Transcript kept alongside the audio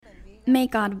May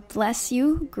God bless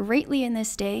you greatly in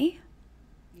this day.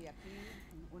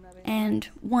 And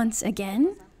once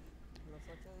again,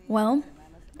 well,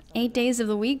 8 days of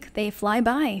the week, they fly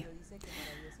by.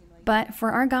 But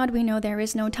for our God, we know there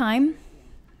is no time.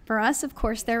 For us, of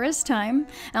course, there is time.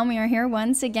 And we are here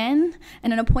once again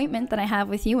in an appointment that I have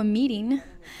with you, a meeting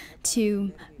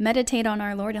to meditate on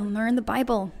our Lord and learn the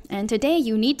Bible. And today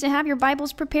you need to have your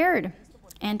Bibles prepared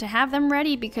and to have them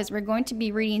ready, because we're going to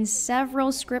be reading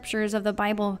several scriptures of the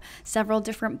Bible, several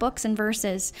different books and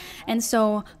verses. And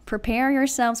so prepare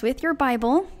yourselves with your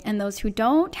Bible, and those who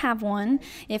don't have one,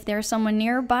 if there's someone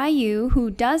nearby you who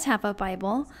does have a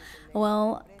Bible,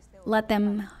 well, let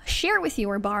them share with you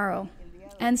or borrow.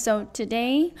 And so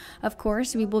today, of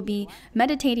course, we will be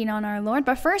meditating on our Lord,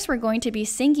 but first we're going to be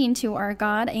singing to our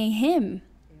God a hymn,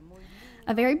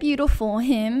 a very beautiful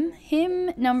hymn,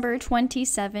 hymn number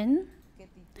 27,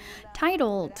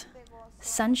 titled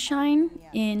Sunshine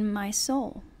in My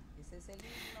Soul.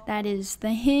 That is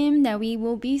the hymn that we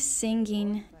will be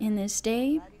singing in this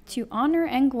day to honor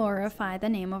and glorify the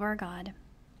name of our God.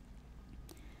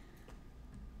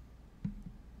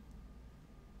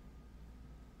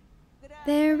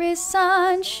 There is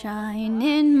sunshine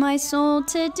in my soul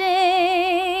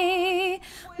today,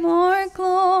 more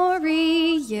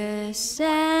glorious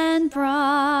and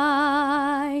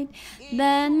bright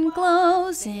than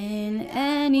glows in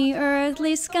any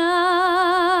earthly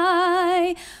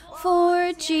sky.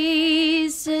 For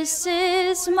Jesus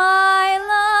is my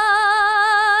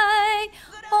light.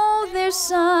 Oh, there's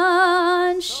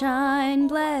sunshine,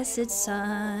 blessed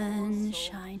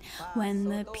sunshine, when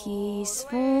the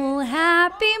peaceful,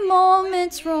 happy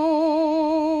moments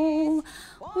roll.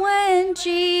 When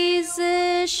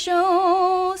Jesus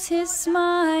shows his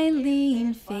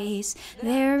smiling face,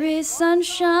 there is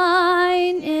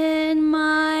sunshine in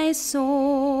my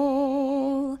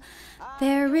soul.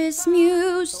 There is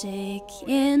music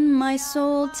in my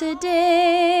soul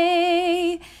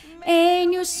today, a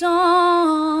new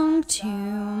song to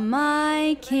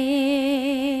my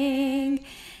King.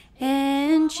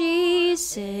 And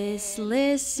Jesus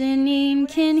listening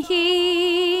can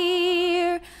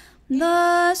hear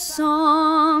the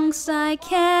songs I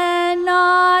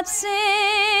cannot sing.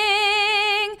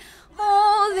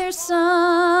 Oh, there's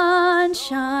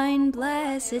sunshine,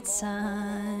 blessed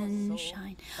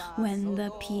sunshine, when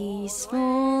the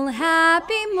peaceful,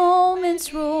 happy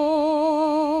moments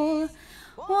roll.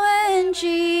 When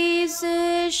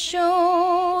Jesus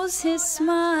shows his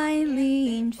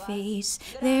smiling face,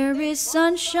 there is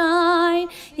sunshine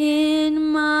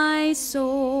in my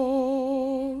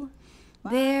soul.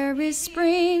 There is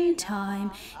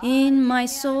springtime in my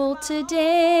soul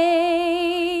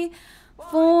today,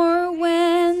 for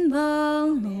when the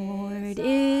Lord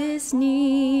is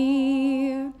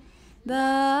near,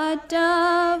 the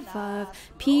dove of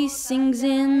peace sings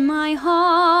in my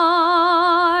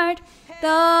heart.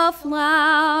 The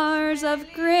flowers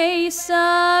of grace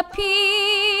appear.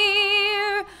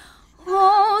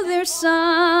 Oh, there's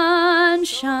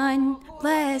sunshine,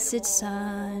 blessed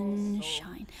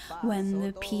sunshine, when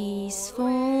the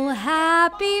peaceful,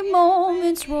 happy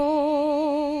moments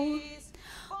roll.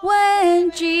 When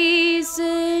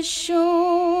Jesus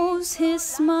shows his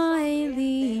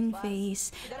smiling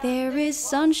face, there is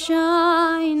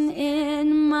sunshine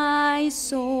in my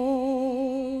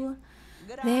soul.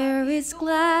 There is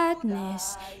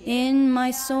gladness in my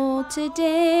soul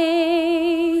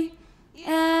today,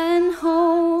 and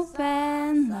hope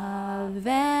and love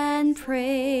and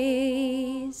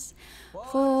praise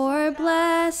for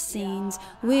blessings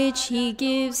which he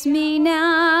gives me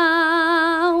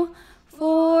now,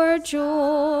 for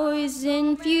joys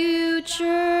in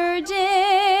future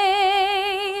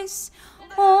days.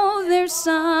 Oh, there's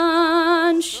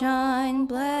sunshine,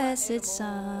 blessed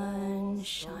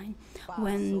sunshine,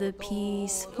 when the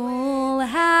peaceful,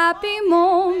 happy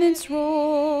moments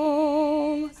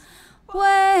roll.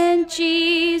 When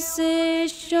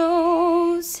Jesus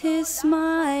shows his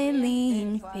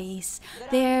smiling face,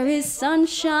 there is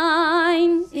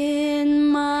sunshine in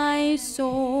my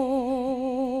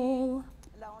soul.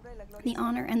 The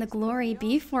honor and the glory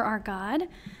be for our God,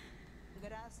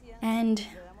 and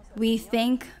we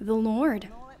thank the Lord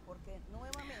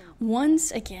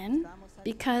once again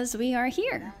because we are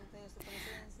here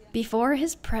before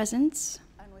his presence,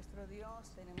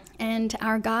 and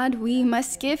our God, we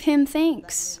must give him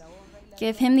thanks,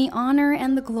 give him the honor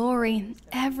and the glory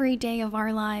every day of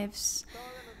our lives.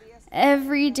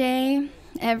 Every day,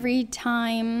 every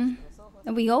time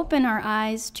that we open our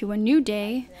eyes to a new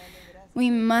day, we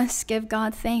must give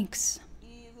God thanks.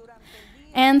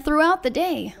 And throughout the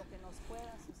day,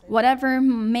 whatever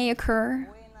may occur,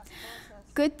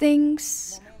 good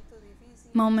things,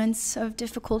 moments of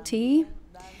difficulty,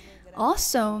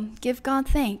 also give God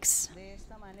thanks.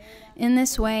 In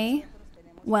this way,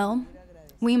 well,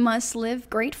 we must live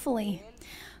gratefully,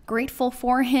 grateful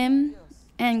for Him,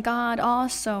 and God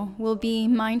also will be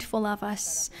mindful of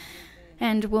us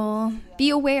and will be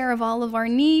aware of all of our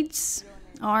needs,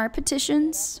 our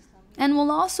petitions, and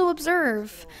will also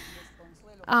observe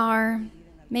our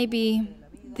maybe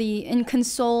the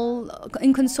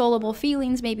inconsolable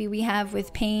feelings maybe we have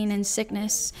with pain and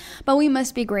sickness, but we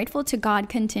must be grateful to God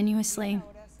continuously.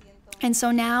 And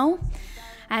so now,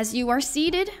 as you are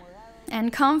seated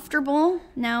and comfortable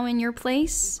now in your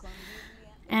place,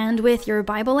 and with your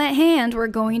Bible at hand, we're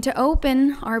going to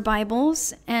open our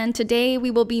Bibles, and today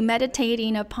we will be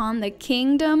meditating upon the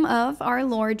kingdom of our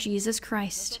Lord Jesus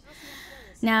Christ.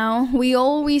 Now, we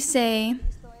always say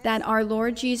that our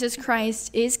Lord Jesus Christ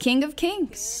is King of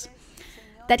Kings,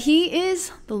 that He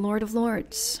is the Lord of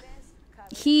Lords.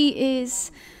 He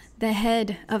is the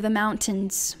head of the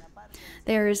mountains.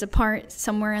 There is a part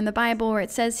somewhere in the Bible where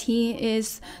it says He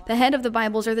is the head of the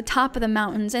Bibles or the top of the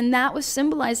mountains, and that was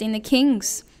symbolizing the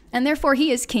kings, and therefore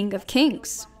He is King of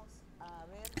Kings.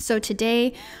 So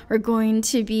today we're going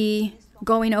to be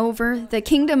going over the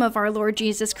kingdom of our Lord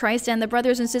Jesus Christ, and the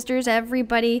brothers and sisters,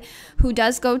 everybody who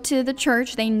does go to the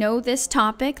church, they know this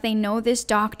topic, they know this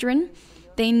doctrine,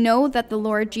 they know that the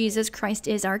Lord Jesus Christ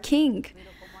is our King.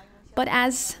 But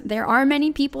as there are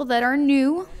many people that are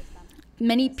new,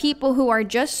 many people who are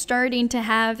just starting to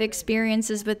have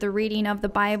experiences with the reading of the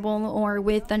Bible or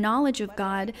with the knowledge of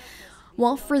God,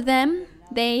 well, for them,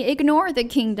 they ignore the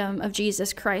kingdom of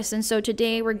Jesus Christ. And so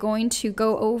today we're going to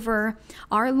go over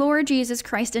our Lord Jesus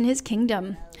Christ and His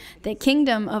kingdom, the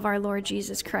kingdom of our Lord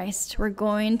Jesus Christ. We're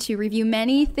going to review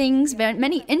many things,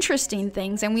 many interesting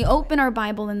things. And we open our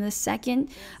Bible in the 2nd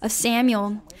of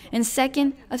Samuel. In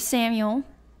 2nd of Samuel,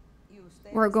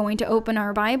 we're going to open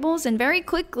our Bibles, and very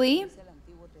quickly,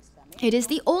 it is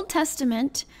the Old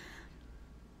Testament.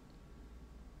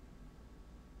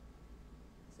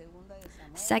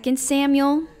 2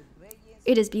 Samuel,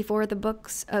 it is before the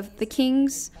books of the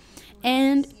Kings,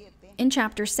 and in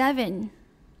chapter 7,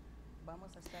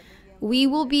 we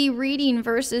will be reading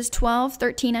verses 12,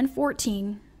 13, and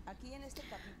 14.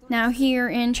 Now here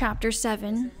in chapter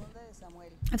 7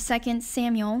 of 2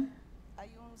 Samuel,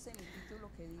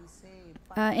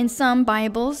 in some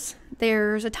Bibles,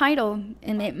 there's a title,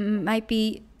 and it might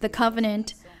be the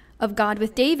covenant of God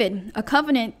with David, a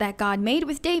covenant that God made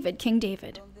with David, King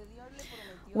David,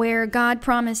 where God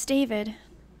promised David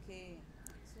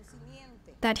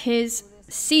that his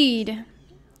seed,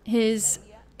 his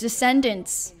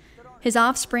descendants, his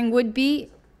offspring would be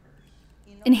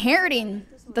inheriting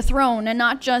the throne, and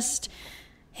not just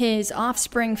his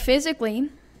offspring physically,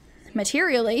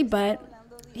 materially, but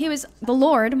the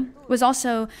Lord was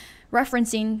also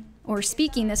referencing or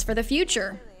speaking this for the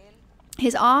future,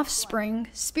 his offspring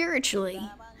spiritually.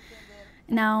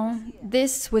 Now,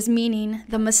 this was meaning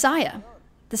the Messiah,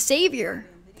 the Savior,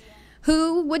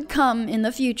 who would come in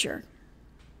the future.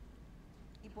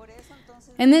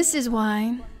 And this is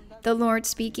why the Lord,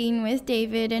 speaking with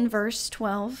David in verse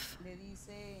 12,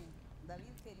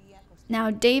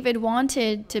 now David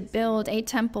wanted to build a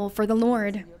temple for the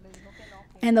Lord,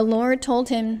 and the Lord told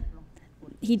him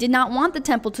he did not want the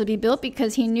temple to be built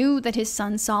because he knew that his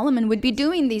son Solomon would be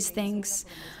doing these things.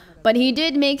 But he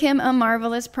did make him a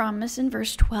marvelous promise in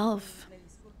verse 12.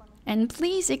 And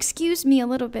please excuse me a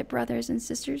little bit, brothers and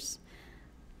sisters.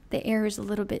 The air is a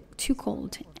little bit too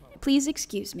cold. Please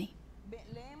excuse me.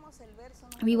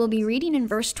 We will be reading in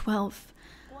verse 12.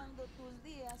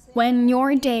 When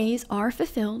your days are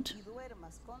fulfilled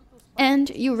and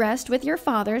you rest with your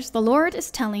fathers, the Lord is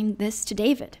telling this to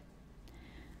David.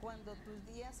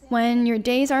 When your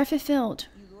days are fulfilled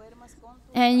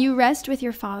and you rest with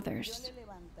your fathers,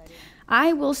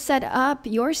 I will set up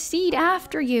your seed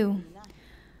after you,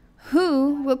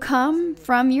 who will come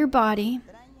from your body,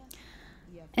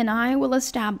 and I will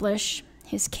establish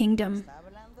his kingdom.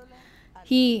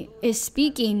 He is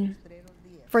speaking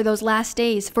for those last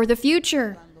days, for the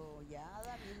future.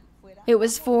 It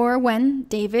was for when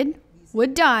David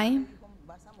would die.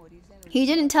 He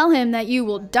didn't tell him that you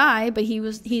will die, but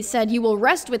he said you will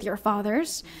rest with your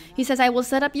fathers. He says, I will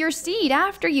set up your seed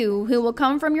after you, who will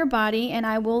come from your body, and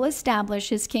I will establish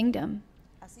his kingdom.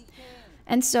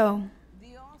 And so,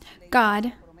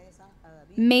 God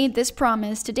made this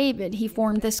promise to David. He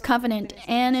formed this covenant.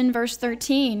 And in verse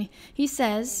 13, he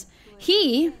says,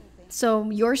 so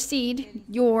your seed,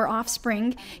 your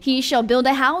offspring, he shall build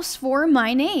a house for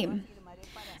my name,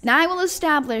 and I will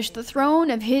establish the throne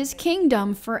of his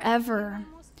kingdom forever.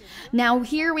 Now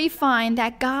here we find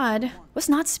that God was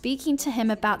not speaking to him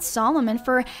about Solomon,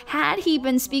 for had he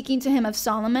been speaking to him of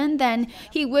Solomon, then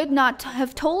he would not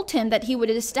have told him that he would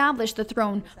establish the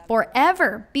throne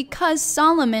forever, because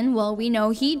Solomon, well, we know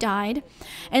he died,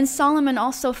 and Solomon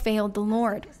also failed the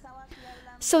Lord.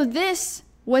 So this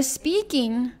was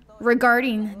speaking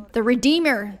regarding the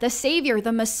Redeemer, the Savior,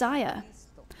 the Messiah,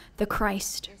 the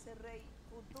Christ.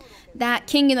 That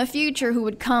king in the future who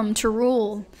would come to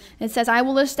rule. It says, I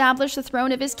will establish the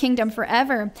throne of his kingdom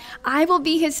forever. I will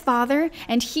be his father,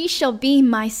 and he shall be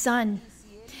my son.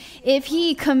 If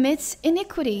he commits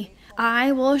iniquity,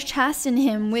 I will chasten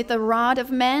him with the rod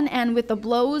of men and with the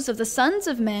blows of the sons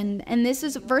of men. And this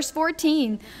is verse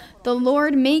 14. The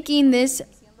Lord making this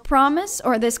promise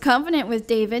or this covenant with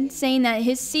David, saying that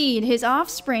his seed, his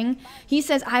offspring, he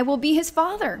says, I will be his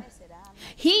father.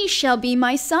 He shall be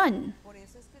my son.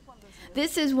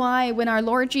 This is why when our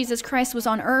Lord Jesus Christ was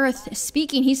on earth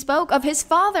speaking, he spoke of his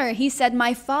Father. He said,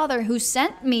 my Father who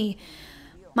sent me.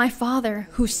 My Father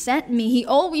who sent me. He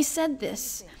always said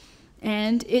this.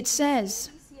 And it says,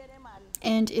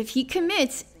 and if he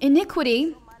commits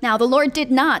iniquity, now the Lord did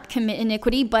not commit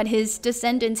iniquity, but his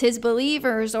descendants, his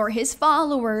believers or his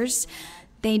followers,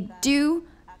 they do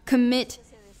commit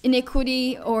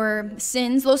iniquity or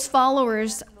sins, those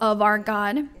followers of our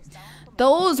God.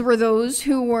 Those were those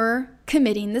who were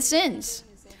committing the sins.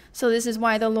 So this is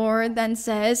why the Lord then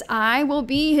says, I will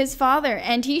be his father,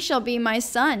 and he shall be my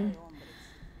son.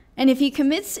 And if he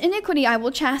commits iniquity, I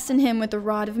will chasten him with the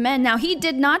rod of men. Now he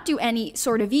did not do any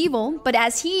sort of evil, but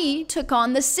as he took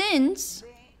on the sins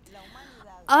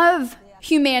of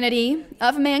humanity,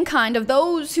 of mankind, of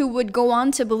those who would go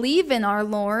on to believe in our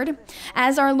Lord,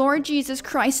 as our Lord Jesus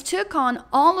Christ took on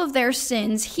all of their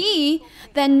sins, he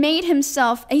then made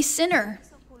himself a sinner.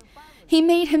 He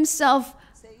made himself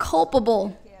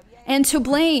culpable and to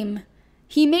blame.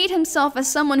 He made himself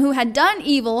as someone who had done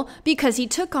evil because he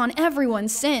took on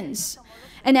everyone's sins.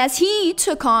 And as he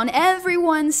took on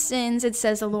everyone's sins, it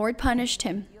says the Lord punished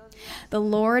him. The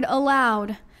Lord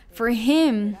allowed for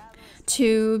him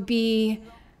to be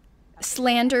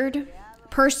slandered,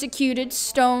 persecuted,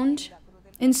 stoned,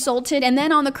 insulted, and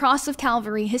then on the cross of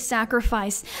Calvary, his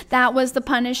sacrifice, that was the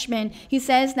punishment. He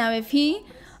says, now if he,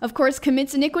 of course,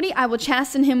 commits iniquity, I will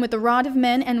chasten him with the rod of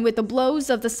men and with the blows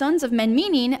of the sons of men,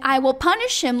 meaning I will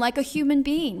punish him like a human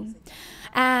being.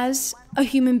 As a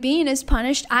human being is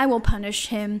punished, I will punish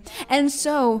him. And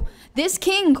so this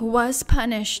king was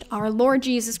punished. Our Lord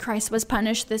Jesus Christ was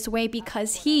punished this way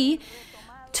because he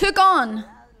took on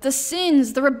the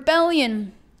sins, the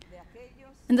rebellion,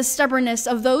 and the stubbornness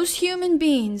of those human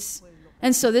beings.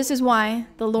 And so this is why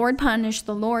the Lord punished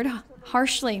the Lord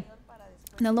harshly.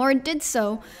 And the Lord did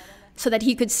so that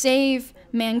he could save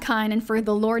mankind and for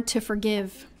the Lord to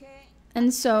forgive.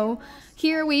 And so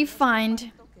here we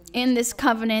find in this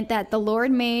covenant that the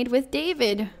Lord made with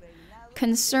David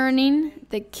concerning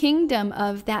the kingdom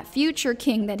of that future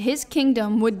king, that his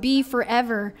kingdom would be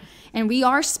forever. And we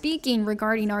are speaking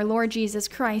regarding our Lord Jesus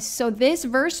Christ. So this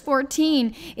verse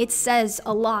 14, it says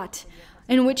a lot,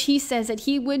 in which he says that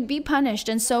he would be punished,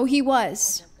 and so he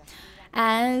was,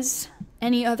 as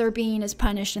any other being is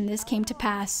punished, and this came to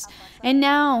pass. And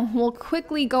now we'll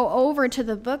quickly go over to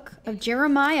the book of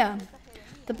Jeremiah,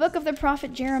 the book of the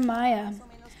prophet Jeremiah,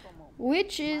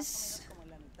 which is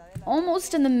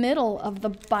almost in the middle of the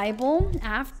Bible,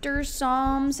 after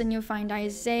Psalms, and you'll find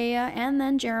Isaiah and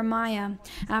then Jeremiah.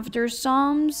 After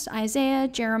Psalms, Isaiah,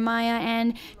 Jeremiah,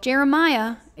 and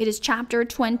Jeremiah, it is chapter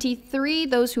 23,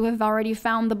 those who have already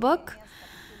found the book.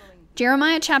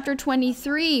 Jeremiah chapter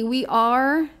 23, we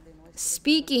are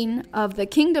speaking of the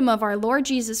kingdom of our Lord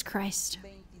Jesus Christ.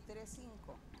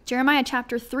 Jeremiah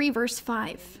chapter 3, verse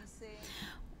 5,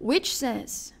 which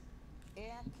says,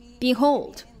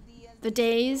 behold, the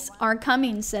days are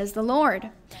coming, says the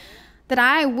Lord, that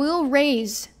I will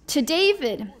raise to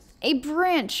David a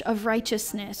branch of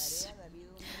righteousness.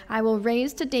 I will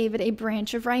raise to David a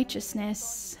branch of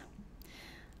righteousness.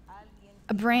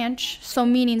 A branch, so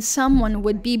meaning someone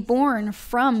would be born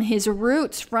from his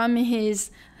roots, from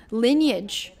his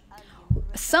lineage.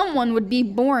 Someone would be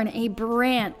born a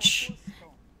branch,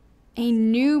 a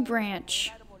new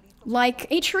branch, like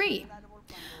a tree.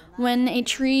 When a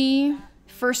tree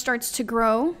first starts to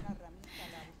grow,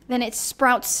 then it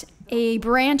sprouts a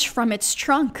branch from its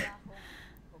trunk.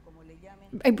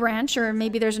 A branch, or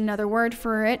maybe there's another word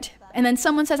for it. And then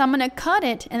someone says, I'm going to cut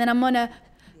it, and then I'm going to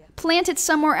plant it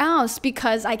somewhere else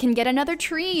because I can get another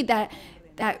tree that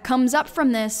comes up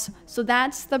from this. So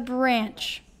that's the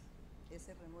branch.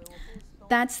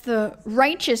 That's the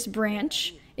righteous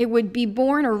branch. It would be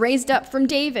born or raised up from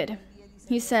David.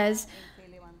 He says,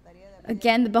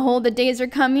 Again, behold, the days are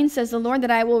coming, says the Lord, that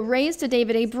I will raise to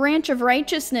David a branch of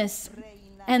righteousness.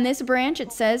 And this branch,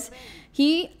 it says,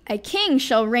 a king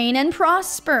shall reign and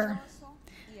prosper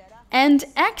and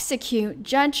execute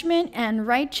judgment and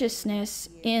righteousness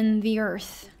in the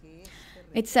earth.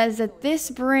 It says that this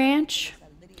branch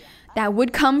that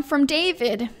would come from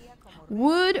David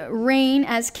would reign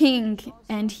as king,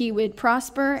 and he would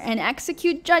prosper and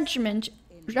execute judgment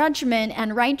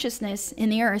and righteousness in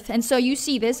the earth. And so you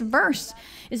see, this verse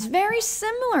is very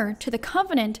similar to the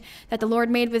covenant that the Lord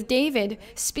made with David,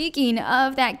 speaking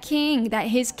of that king, that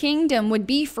his kingdom would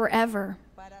be forever,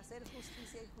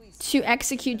 to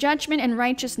execute judgment and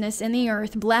righteousness in the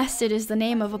earth. Blessed is the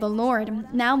name of the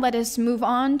Lord. Now let us move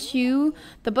on to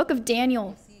the book of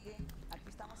Daniel.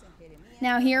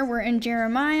 Now here we're in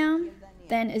Jeremiah,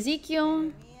 then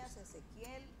Ezekiel,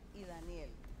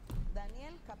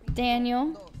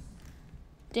 Daniel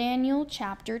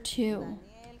chapter 2.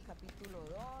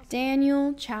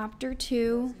 Daniel chapter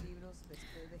 2.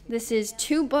 This is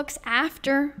 2 books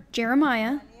after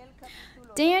Jeremiah.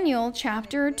 Daniel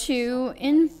chapter 2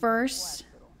 in verse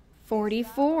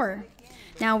 44.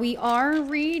 Now we are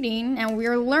reading and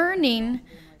we're learning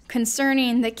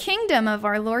concerning the kingdom of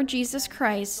our Lord Jesus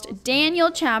Christ.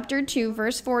 Daniel chapter 2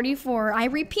 verse 44. I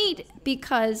repeat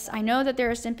because I know that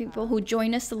there are some people who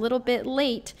join us a little bit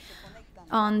late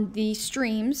on the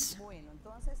streams.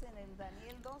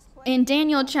 In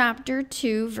Daniel chapter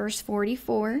 2 verse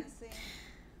 44,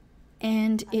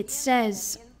 and it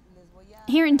says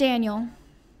here in Daniel,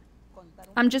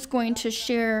 I'm just going to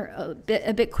share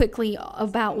a bit quickly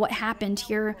about what happened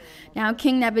here. Now,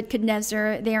 King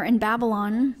Nebuchadnezzar there in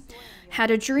Babylon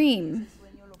had a dream.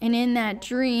 And in that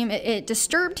dream, it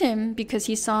disturbed him because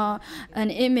he saw an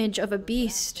image of a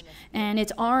beast and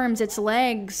its arms, its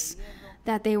legs,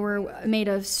 that they were made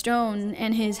of stone,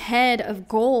 and his head of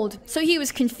gold. So he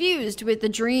was confused with the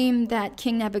dream that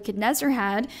King Nebuchadnezzar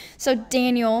had. So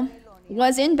Daniel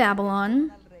was in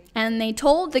Babylon, and they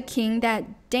told the king that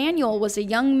Daniel was a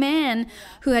young man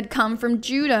who had come from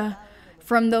Judah,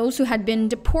 from those who had been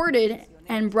deported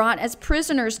and brought as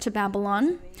prisoners to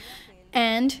Babylon.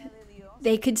 And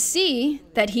they could see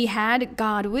that he had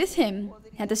God with him,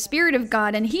 had the Spirit of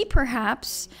God, and he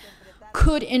perhaps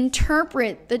could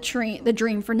interpret the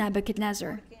dream for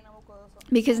Nebuchadnezzar.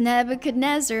 Because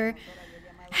Nebuchadnezzar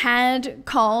had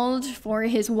called for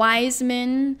his wise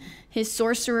men, his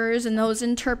sorcerers, and those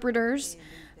interpreters,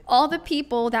 all the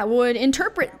people that would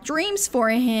interpret dreams for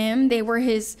him. They were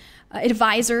his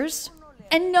advisors,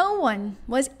 and no one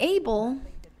was able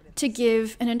to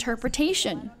give an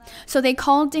interpretation. So they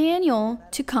called Daniel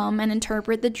to come and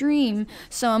interpret the dream.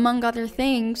 So among other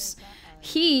things,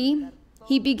 he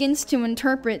begins to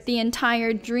interpret the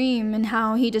entire dream and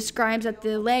how he describes that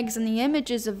the legs and the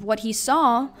images of what he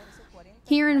saw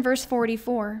here in verse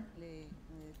 44.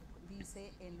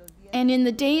 And in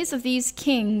the days of these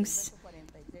kings,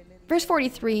 verse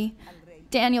 43,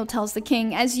 Daniel tells the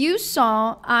king, as you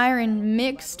saw iron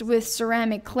mixed with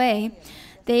ceramic clay,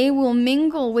 they will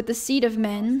mingle with the seed of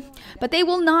men, but they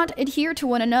will not adhere to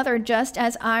one another, just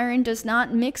as iron does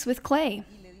not mix with clay.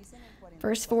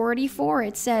 Verse 44,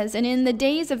 it says, and in the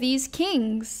days of these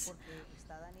kings,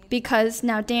 because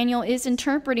now Daniel is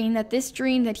interpreting that this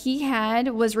dream that he had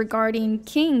was regarding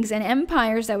kings and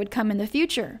empires that would come in the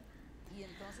future.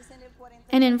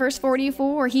 And in verse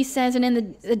 44, he says, and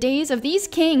in the days of these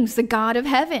kings, the God of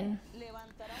heaven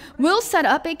will set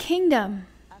up a kingdom.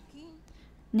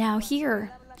 Now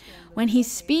here, when he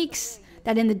speaks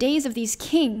that in the days of these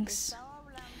kings,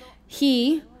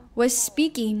 he was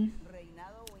speaking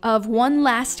of one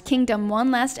last kingdom, one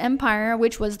last empire,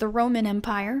 which was the Roman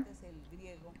Empire.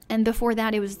 And before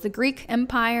that, it was the Greek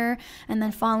Empire, and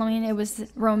then following it was the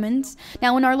Romans.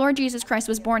 Now, when our Lord Jesus Christ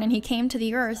was born and he came to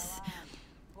the earth,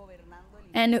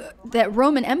 and that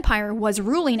Roman Empire was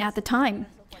ruling at the time.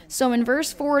 So in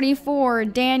verse 44,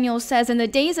 Daniel says, in the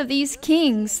days of these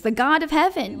kings, the God of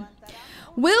heaven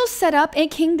will set up a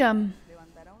kingdom.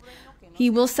 He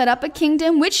will set up a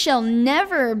kingdom which shall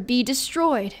never be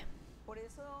destroyed.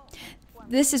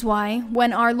 This is why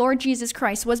when our Lord Jesus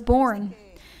Christ was born,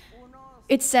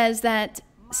 it says that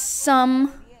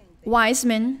some wise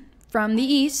men from the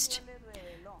east,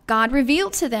 God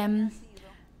revealed to them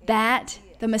that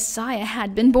the Messiah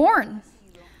had been born,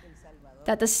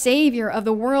 that the Savior of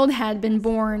the world had been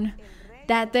born,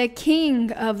 that the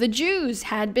King of the Jews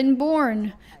had been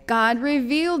born. God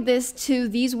revealed this to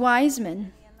these wise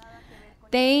men.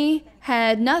 They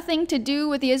had nothing to do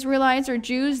with the Israelites or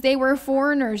Jews. They were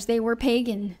foreigners. They were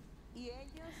pagan.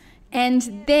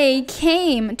 And they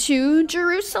came to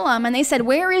Jerusalem and they said,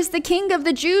 where is the King of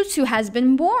the Jews who has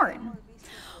been born?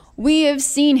 We have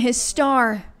seen his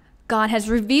star. God has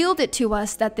revealed it to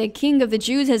us that the King of the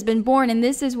Jews has been born. And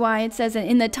this is why it says that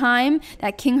in the time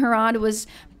that King Herod was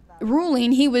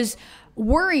ruling, he was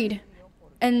worried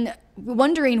and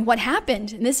wondering what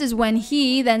happened. And this is when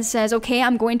he then says, okay,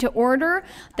 I'm going to order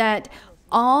that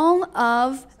all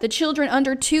of the children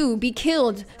under 2 be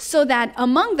killed, so that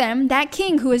among them, that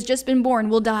king who has just been born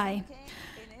will die.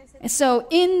 And so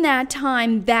in that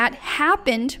time, that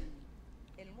happened,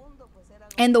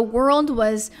 and the world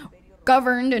was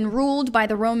governed and ruled by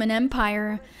the Roman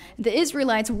Empire. The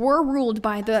Israelites were ruled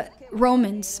by the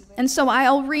Romans. And so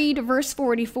I'll read verse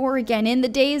 44 again. In the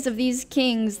days of these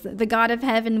kings, the God of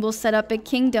heaven will set up a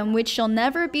kingdom which shall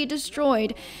never be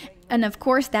destroyed. And of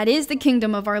course, that is the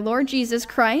kingdom of our Lord Jesus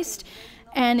Christ.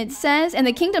 And it says, and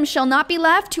the kingdom shall not be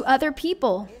left to other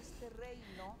people.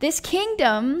 This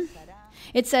kingdom,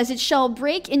 it says, it shall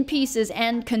break in pieces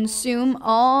and consume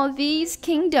all these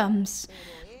kingdoms,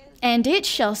 and it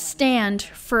shall stand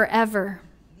forever.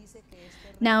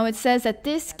 Now it says that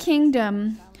this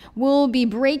kingdom will be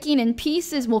breaking in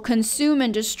pieces, will consume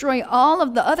and destroy all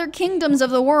of the other kingdoms of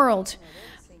the world.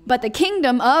 But the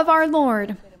kingdom of our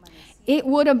Lord, it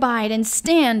would abide and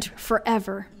stand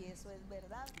forever.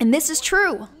 And this is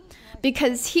true,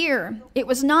 because here it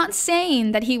was not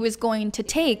saying that he was going to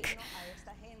take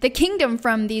the kingdom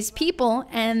from these people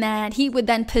and that he would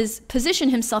then position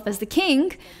himself as the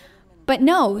king. But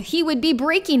no, he would be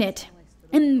breaking it.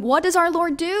 And what does our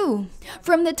Lord do?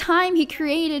 From the time he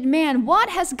created man, what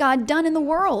has God done in the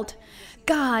world?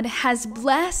 God has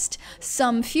blessed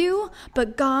some few,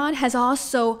 but God has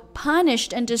also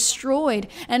punished and destroyed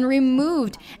and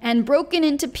removed and broken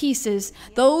into pieces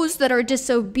those that are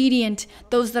disobedient,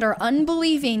 those that are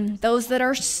unbelieving, those that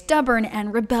are stubborn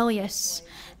and rebellious.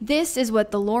 This is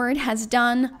what the Lord has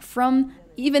done from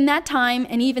even that time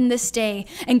and even this day,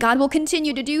 and God will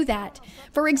continue to do that.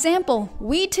 For example,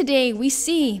 we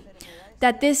see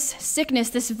that this sickness,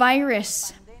 this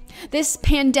virus, this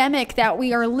pandemic that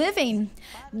we are living,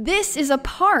 this is a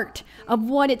part of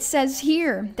what it says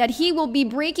here, that he will be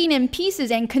breaking in pieces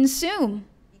and consume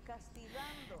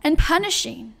and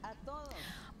punishing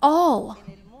all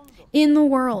in the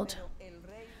world.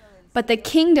 But the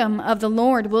kingdom of the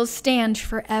Lord will stand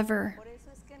forever.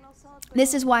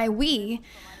 This is why we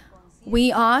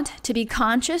ought to be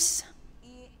conscious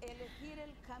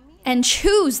and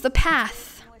choose the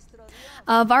path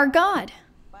of our God,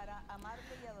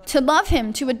 to love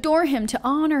him, to adore him, to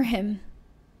honor him.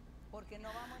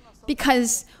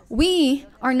 Because we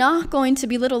are not going to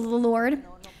belittle the Lord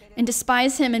and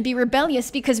despise him and be rebellious,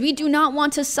 because we do not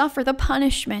want to suffer the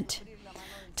punishment,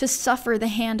 to suffer the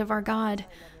hand of our God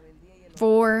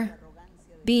for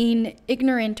being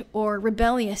ignorant or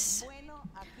rebellious.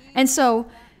 And so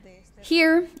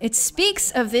here it speaks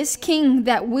of this king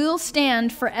that will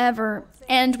stand forever.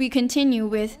 And we continue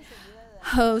with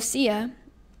Hosea.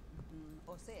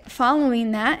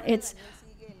 Following that,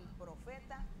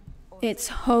 it's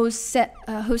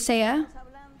Hosea.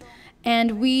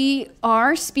 And we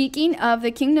are speaking of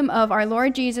the kingdom of our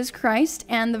Lord Jesus Christ.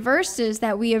 And the verses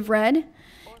that we have read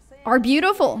are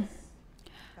beautiful.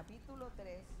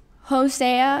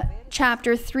 Hosea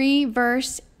chapter 3,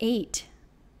 verse 5.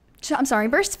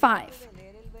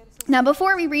 Now,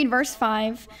 before we read verse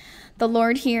 5, the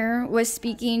Lord here was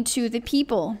speaking to the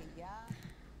people,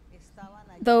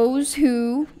 those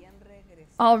who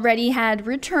already had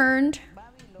returned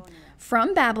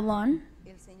from Babylon.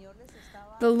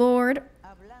 The Lord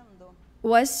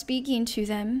was speaking to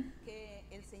them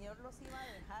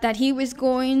that he was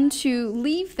going to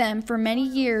leave them for many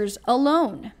years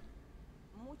alone,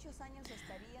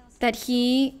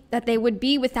 that they would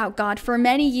be without God for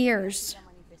many years,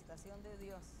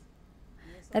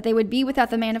 that they would be without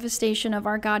the manifestation of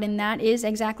our God. And that is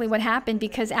exactly what happened,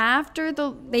 because after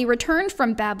they returned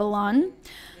from Babylon,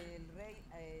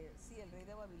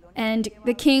 and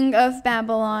the king of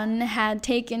Babylon had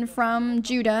taken from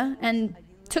Judah and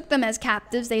took them as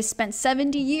captives, they spent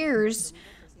 70 years,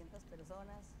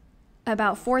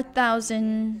 about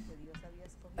 4,000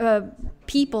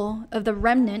 people of the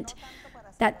remnant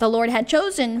that the Lord had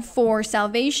chosen for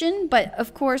salvation, but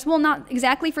of course, well, not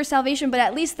exactly for salvation, but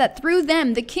at least that through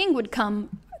them the king would come,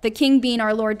 the king being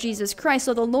our Lord Jesus Christ.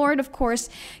 So the Lord, of course,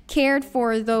 cared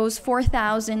for those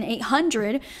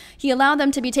 4,800. He allowed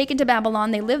them to be taken to Babylon.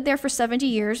 They lived there for 70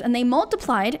 years, and they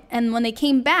multiplied, and when they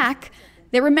came back,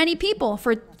 there were many people.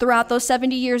 Throughout those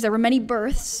 70 years, there were many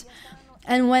births.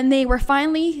 And when they were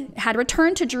finally had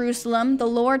returned to Jerusalem, the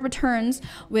Lord returns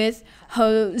with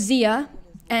Hosea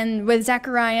and with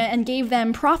Zechariah and gave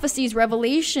them prophecies,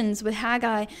 revelations with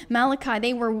Haggai, Malachi.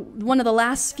 They were one of the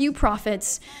last few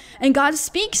prophets. And God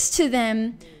speaks to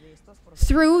them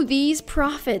through these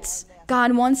prophets,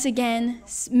 God once again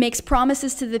makes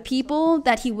promises to the people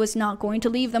that he was not going to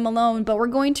leave them alone. But we're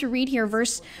going to read here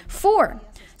verse 4.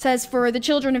 It says, "For the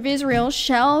children of Israel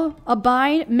shall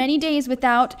abide many days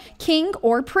without king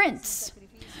or prince,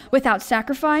 without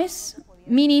sacrifice,"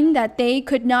 meaning that they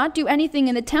could not do anything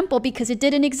in the temple because it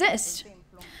didn't exist.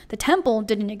 The temple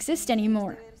didn't exist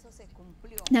anymore.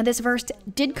 Now, this verse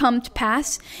did come to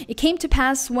pass. It came to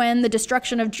pass when the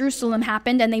destruction of Jerusalem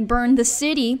happened and they burned the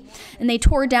city and they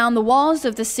tore down the walls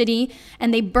of the city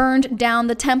and they burned down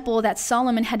the temple that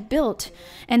Solomon had built,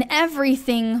 and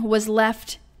everything was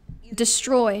left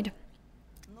destroyed.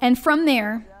 And from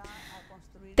there,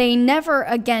 they never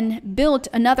again built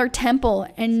another temple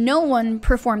and no one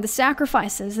performed the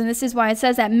sacrifices. And this is why it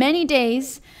says that many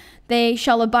days they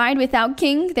shall abide without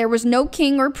king. There was no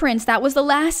king or prince. That was the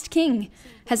last king,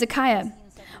 Hezekiah.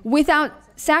 Without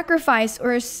sacrifice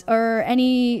or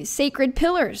any sacred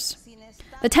pillars.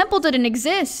 The temple didn't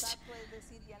exist.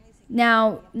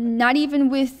 Now, not even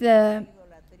with the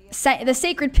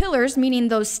sacred pillars, meaning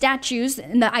those statues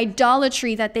and the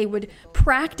idolatry that they would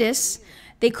practice,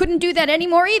 they couldn't do that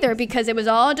anymore either because it was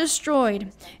all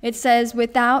destroyed. It says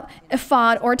without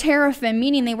ephod or teraphim,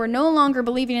 meaning they were no longer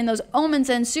believing in those omens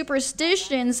and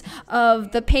superstitions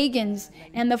of the pagans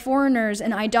and the foreigners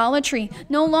and idolatry.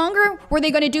 No longer were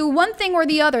they going to do one thing or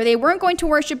the other. They weren't going to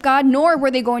worship God, nor were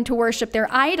they going to worship their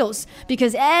idols,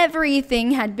 because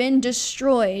everything had been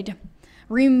destroyed,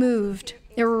 removed,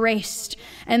 erased.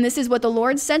 And this is what the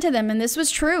Lord said to them, and this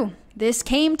was true. This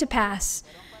came to pass.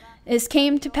 This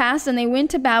came to pass, and they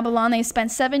went to Babylon. They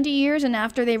spent 70 years, and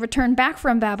after they returned back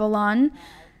from Babylon,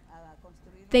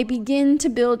 they begin to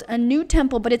build a new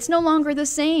temple, but it's no longer the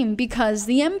same because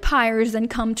the empires then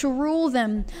come to rule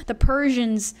them. The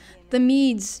Persians, the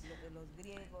Medes,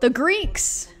 the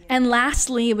Greeks, and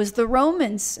lastly, it was the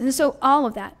Romans. And so all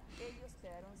of that.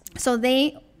 So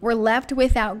they were left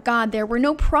without God. There were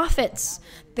no prophets.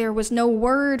 There was no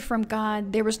word from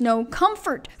God. There was no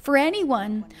comfort for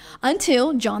anyone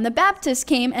until John the Baptist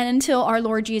came and until our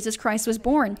Lord Jesus Christ was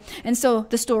born. And so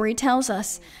the story tells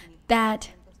us that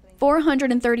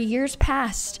 430 years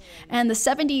passed, and the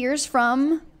 70 years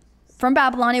from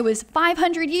Babylon, it was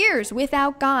 500 years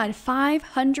without God.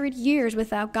 500 years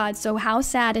without God. So how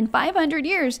sad. In 500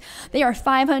 years, they are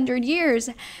 500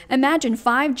 years. Imagine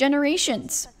 5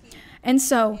 generations. And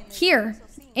so here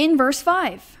in verse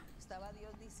 5,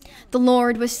 the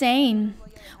Lord was saying,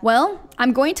 well,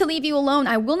 I'm going to leave you alone.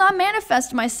 I will not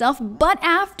manifest myself, but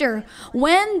after,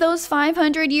 when those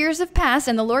 500 years have passed,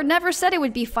 and the Lord never said it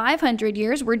would be 500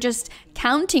 years, we're just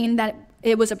counting that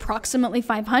it was approximately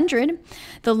 500.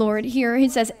 The Lord here, he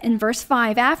says in verse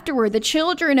 5, afterward, the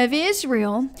children of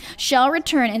Israel shall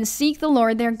return and seek the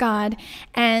Lord their God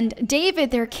and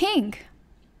David their king.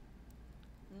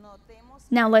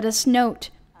 Now let us note,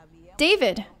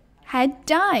 David had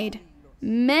died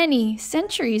many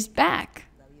centuries back.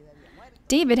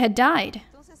 David had died.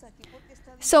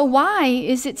 So why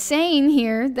is it saying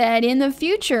here that in the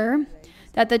future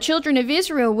that the children of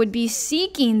Israel would be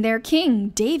seeking their king,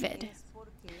 David?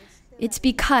 It's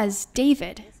because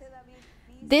David,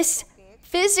 this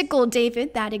physical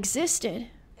David that existed,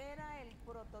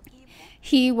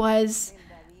 he was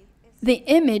the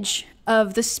image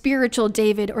of the spiritual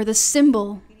David, or the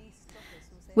symbol,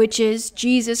 which is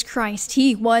Jesus Christ.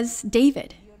 He was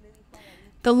David.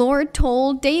 The Lord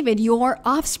told David, your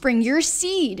offspring, your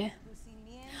seed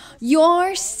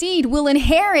will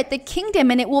inherit the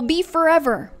kingdom, and it will be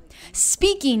forever.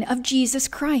 Speaking of Jesus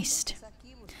Christ.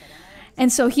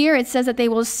 And so here it says that they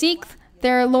will seek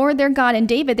their Lord, their God, and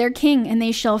David, their king, and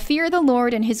they shall fear the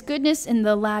Lord and his goodness in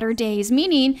the latter days,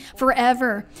 meaning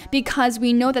forever, because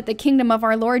we know that the kingdom of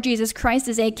our Lord Jesus Christ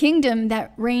is a kingdom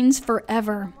that reigns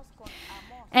forever.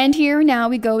 And here now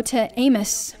we go to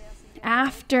Amos.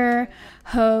 After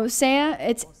Hosea,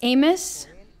 it's Amos,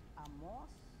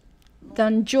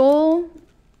 then Joel,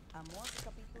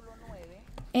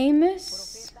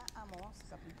 Amos,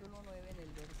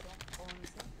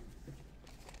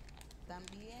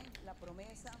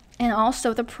 and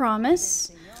also the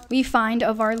promise we find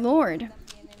of our Lord.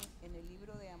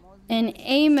 In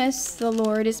Amos, the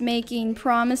Lord is making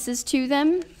promises to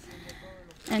them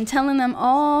and telling them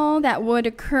all that would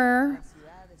occur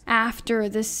after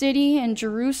the city and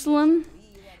Jerusalem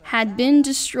had been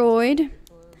destroyed,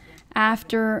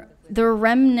 after the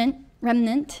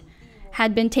remnant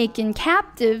had been taken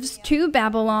captives to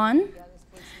Babylon.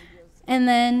 And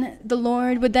then the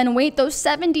Lord would then wait those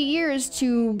 70 years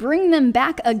to bring them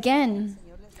back again.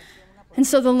 And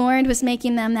so the Lord was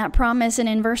making them that promise. And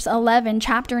in verse 11,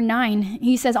 chapter 9,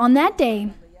 he says, on that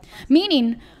day,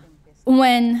 meaning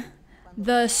when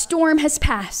the storm has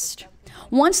passed.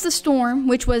 Once the storm,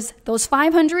 which was those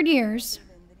 500 years,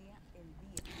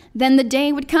 then the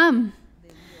day would come,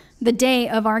 the day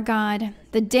of our God,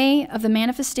 the day of the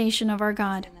manifestation of our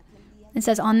God. It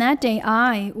says, on that day,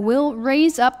 I will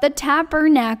raise up the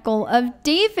tabernacle of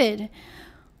David,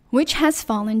 which has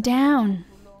fallen down.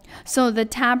 So the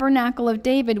tabernacle of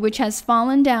David, which has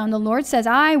fallen down, the Lord says,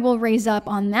 I will raise up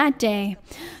on that day.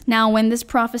 Now, when this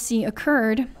prophecy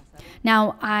occurred,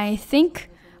 now I think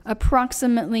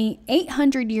approximately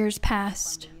 800 years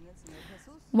passed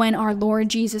when our Lord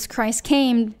Jesus Christ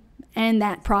came and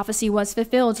that prophecy was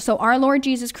fulfilled. So our Lord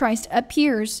Jesus Christ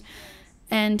appears,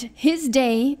 and his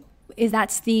day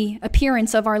that's the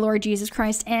appearance of our Lord Jesus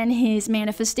Christ and his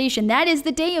manifestation. That is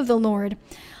the day of the Lord,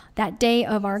 that day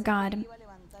of our God.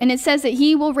 And it says that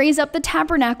he will raise up the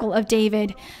tabernacle of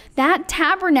David. That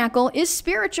tabernacle is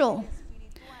spiritual.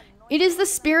 It is the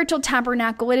spiritual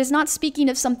tabernacle. It is not speaking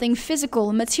of something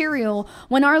physical, material.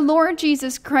 When our Lord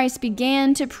Jesus Christ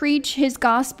began to preach his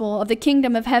gospel of the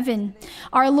kingdom of heaven,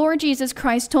 our Lord Jesus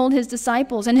Christ told his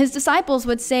disciples, and his disciples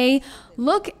would say,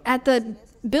 look at the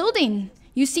building.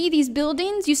 You see these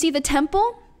buildings? You see the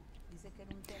temple?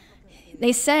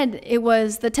 They said it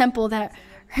was the temple that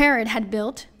Herod had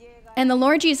built. And the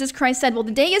Lord Jesus Christ said, well,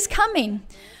 the day is coming,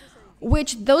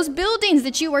 which those buildings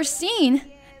that you are seeing,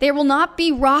 there will not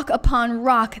be rock upon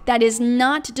rock that is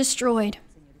not destroyed.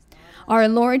 Our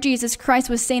Lord Jesus Christ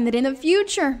was saying that in the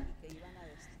future,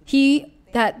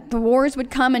 that the wars would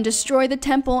come and destroy the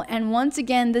temple, and once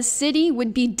again, the city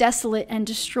would be desolate and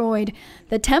destroyed,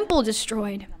 the temple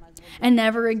destroyed. And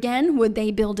never again would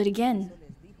they build it again.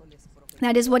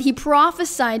 That is what he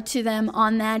prophesied to them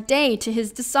on that day, to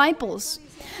his disciples.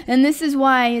 And this is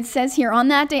why it says here, on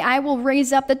that day I will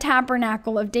raise up the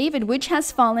tabernacle of David, which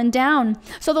has fallen down.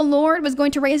 So the Lord was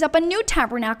going to raise up a new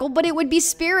tabernacle, but it would be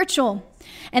spiritual.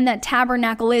 And that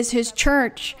tabernacle is his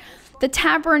church. The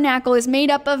tabernacle is made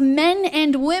up of men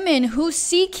and women who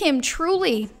seek him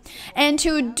truly and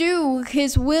to do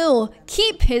his will,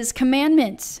 keep his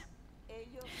commandments.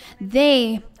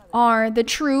 They are the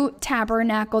true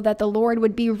tabernacle that the Lord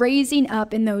would be raising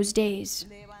up in those days.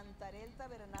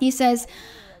 He says,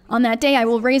 on that day I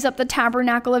will raise up the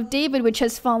tabernacle of David, which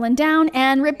has fallen down,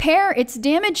 and repair its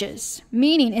damages.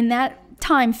 Meaning, in that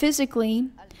time physically,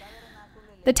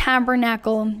 the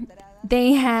tabernacle,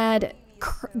 they had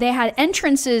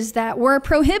entrances that were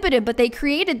prohibited, but they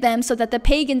created them so that the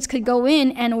pagans could go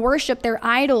in and worship their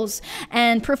idols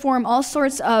and perform all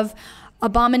sorts of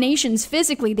abominations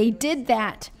physically. They did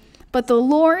that. But the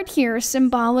Lord here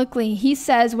symbolically, he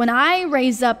says, when I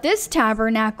raise up this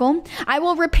tabernacle, I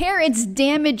will repair its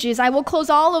damages. I will close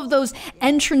all of those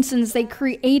entrances they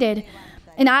created.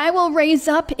 And I will raise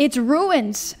up its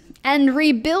ruins and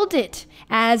rebuild it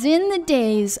as in the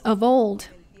days of old.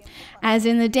 As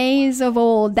in the days of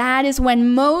old. That is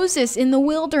when Moses in the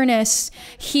wilderness,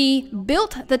 he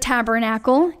built the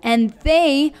tabernacle, and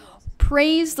they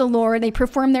praised the Lord. They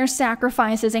performed their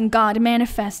sacrifices, and God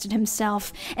manifested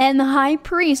himself. And the high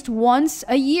priest once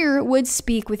a year would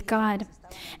speak with God.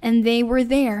 And they were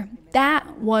there.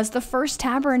 That was the first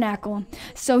tabernacle.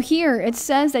 So here it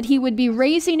says that he would be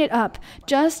raising it up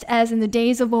just as in the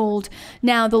days of old.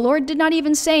 Now, the Lord did not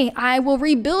even say, I will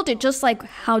rebuild it just like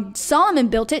how Solomon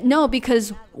built it. No,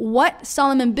 because what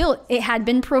Solomon built, it had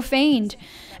been profaned.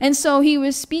 And so he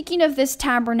was speaking of this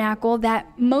tabernacle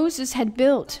that Moses had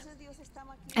built,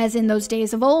 as in those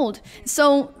days of old.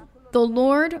 So the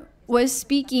Lord was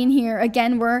speaking here.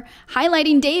 Again, we're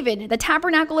highlighting David, the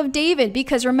tabernacle of David,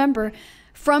 because remember,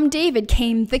 from David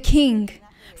came the king.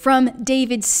 From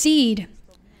David's seed,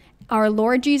 our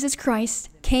Lord Jesus Christ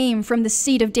came from the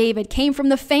seed of David, came from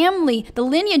the family, the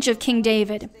lineage of King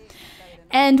David.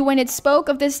 And when it spoke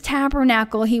of this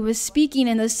tabernacle, he was speaking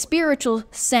in the spiritual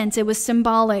sense. It was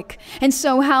symbolic. And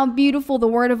so how beautiful the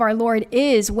word of our Lord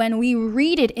is when we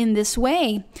read it in this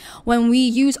way, when we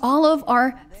use all of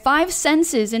our 5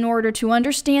 senses in order to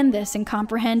understand this and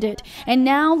comprehend it. And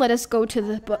now let us go to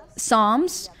the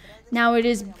Psalms. Now it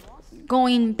is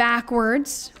going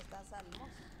backwards.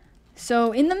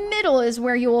 So in the middle is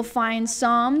where you will find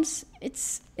Psalms.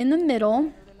 It's in the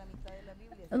middle.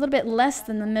 A little bit less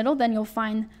than the middle, then you'll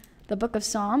find the book of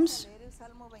Psalms.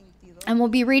 And we'll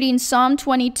be reading Psalm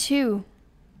 22,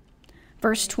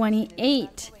 verse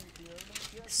 28.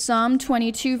 Psalm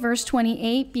 22, verse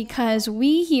 28, because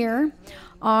we here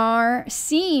are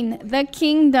seeing the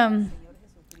kingdom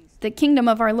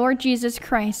of our Lord Jesus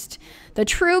Christ, the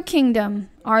true kingdom.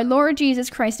 Our Lord Jesus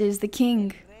Christ is the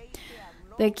king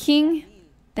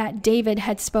that David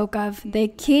had spoke of, the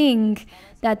king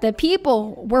that the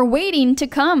people were waiting to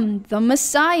come, the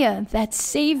Messiah, that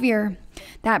Savior,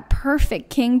 that perfect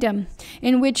kingdom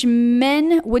in which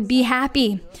men would be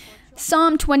happy.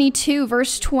 Psalm 22,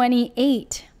 verse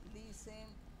 28.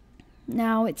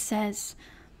 Now it says,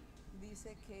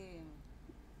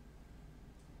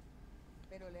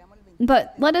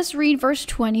 but let us read verse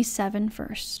 27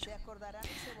 first.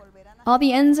 All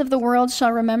the ends of the world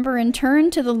shall remember and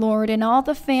turn to the Lord, and all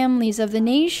the families of the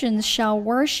nations shall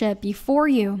worship before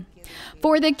you.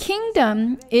 For the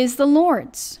kingdom is the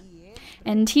Lord's,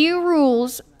 and he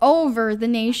rules over the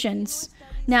nations.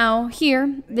 Now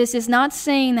here, this is not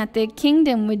saying that the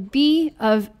kingdom would be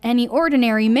of any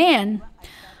ordinary man,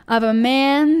 of a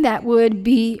man that would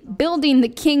be building the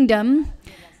kingdom,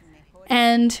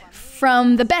 and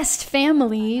from the best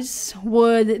families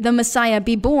would the Messiah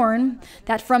be born,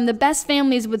 that from the best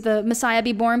families would the Messiah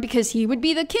be born because he would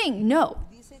be the king. No.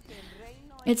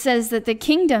 It says that the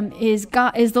kingdom is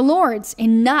the Lord's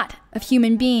and not of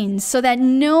human beings, so that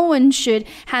no one should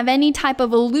have any type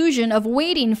of illusion of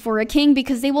waiting for a king,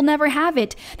 because they will never have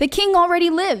it. The king already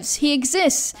lives. He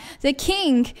exists. The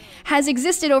king has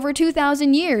existed over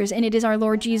 2,000 years, and it is our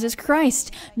Lord Jesus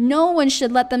Christ. No one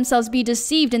should let themselves be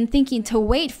deceived in thinking to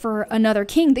wait for another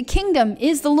king. The kingdom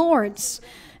is the Lord's.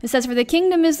 It says, for the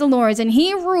kingdom is the Lord's, and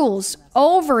he rules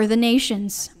over the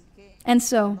nations. And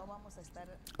so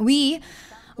we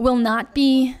will not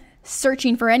be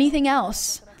searching for anything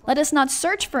else. Let us not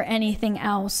search for anything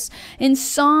else. In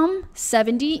Psalm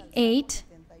 78,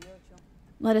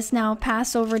 let us now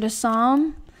pass over to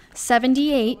Psalm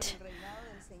 78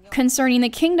 concerning the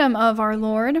kingdom of our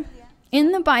Lord.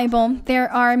 In the Bible,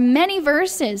 there are many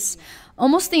verses.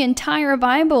 Almost the entire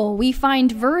Bible, we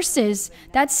find verses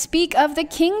that speak of the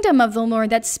kingdom of the Lord,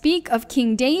 that speak of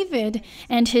King David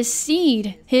and his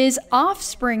seed, his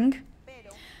offspring.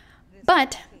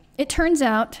 But it turns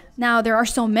out, now there are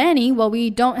so many, well, we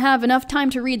don't have enough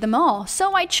time to read them all,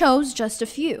 so I chose just a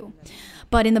few.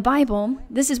 But in the Bible,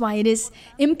 this is why it is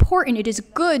important, it is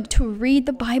good to read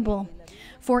the Bible.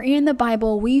 For in the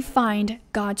Bible, we find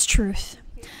God's truth.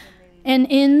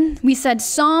 And we said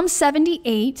Psalm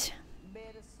 78,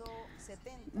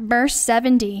 verse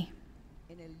 70.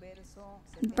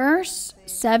 Verse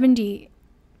 70.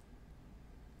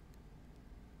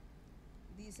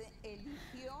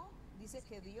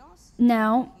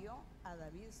 Now,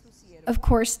 of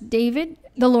course, David,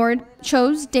 the Lord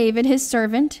chose David, his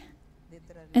servant.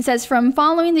 It says, from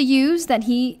following the ewes that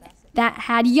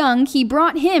had young, he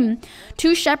brought him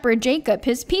to shepherd Jacob,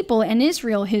 his people, and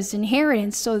Israel, his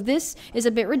inheritance. So this is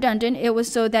a bit redundant. It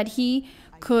was so that he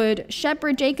could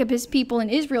shepherd Jacob, his people, and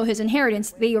Israel, his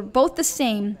inheritance. They are both the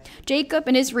same. Jacob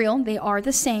and Israel, they are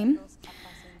the same.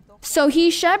 So he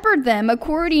shepherded them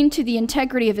according to the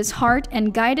integrity of his heart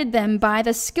and guided them by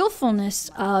the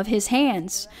skillfulness of his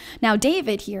hands. Now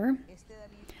David here,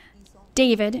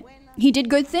 he did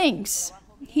good things.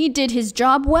 He did his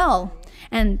job well.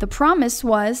 And the promise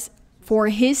was for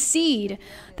his seed,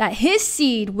 that his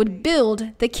seed would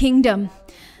build the kingdom,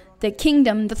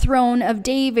 the throne of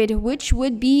David, which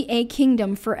would be a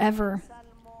kingdom forever.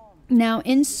 Now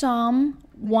in Psalm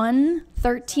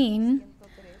 113,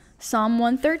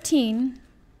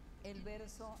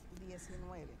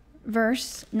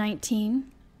 verse 19.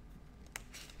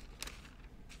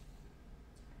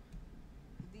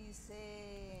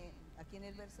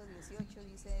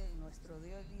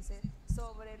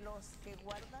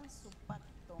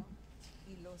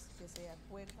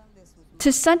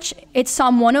 To such, it's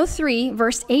Psalm 103,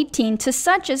 verse 18, to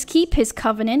such as keep his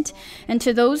covenant, and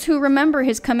to those who remember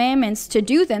his commandments to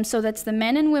do them. So that's the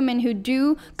men and women who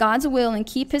do God's will and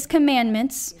keep his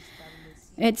commandments.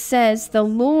 It says, the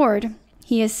Lord,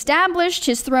 he established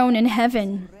his throne in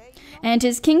heaven, and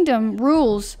his kingdom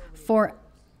rules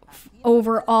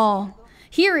over all.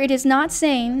 Here it is not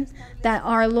saying that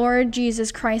our Lord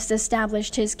Jesus Christ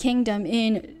established his kingdom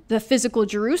in the physical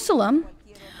Jerusalem,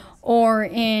 or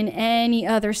in any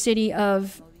other city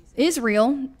of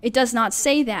Israel. It does not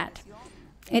say that.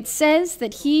 It says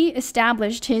that he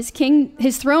established his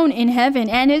throne in heaven,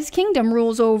 and his kingdom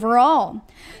rules over all.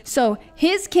 So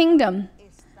his kingdom,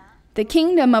 the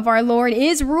kingdom of our Lord,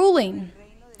 is ruling.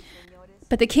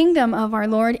 But the kingdom of our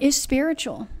Lord is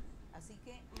spiritual.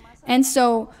 And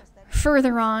so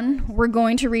further on, we're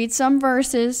going to read some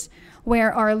verses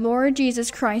where our Lord Jesus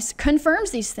Christ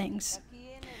confirms these things.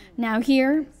 Now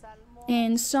here, we're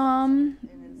in Psalm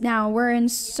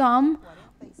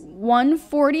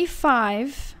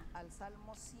 145.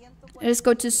 Let's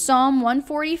go to Psalm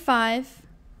 145.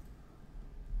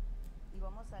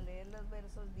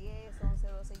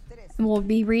 And we'll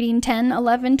be reading 10,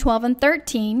 11, 12, and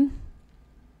 13.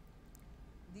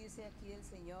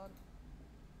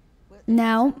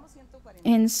 Now,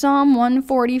 in Psalm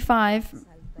 145,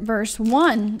 verse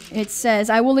 1, it says,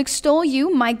 I will extol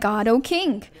you, my God, O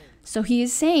King. So he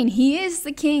is saying he is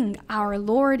the King. Our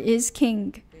Lord is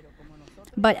King.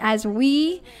 But as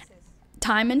we,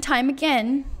 time and time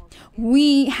again,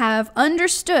 we have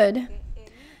understood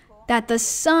that the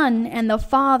Son and the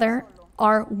Father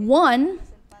are one,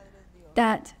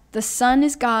 that the Son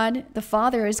is God, the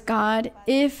Father is God.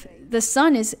 If the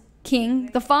Son is King,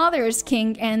 the Father is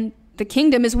King, and the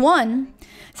kingdom is one.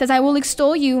 It says, I will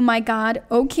extol you, my God,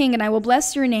 O King, and I will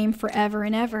bless your name forever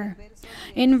and ever.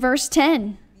 In verse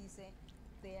 10,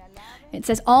 it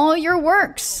says, all your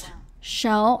works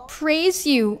shall praise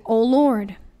you, O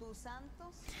Lord,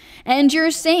 and your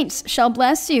saints shall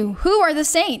bless you. Who are the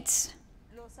saints?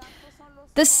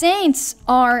 The saints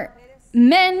are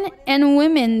men and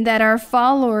women that are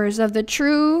followers of the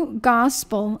true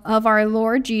gospel of our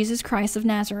Lord Jesus Christ of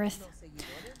Nazareth.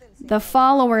 The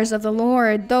followers of the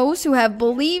Lord, those who have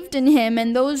believed in him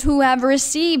and those who have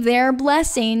received their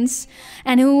blessings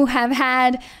and who have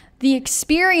had the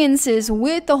experiences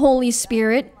with the Holy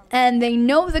Spirit, and they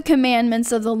know the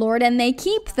commandments of the Lord and they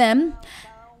keep them,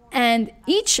 and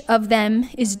each of them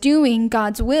is doing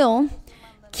God's will,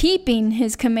 keeping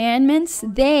his commandments.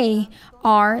 They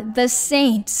are the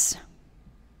saints.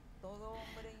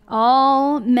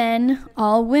 All men,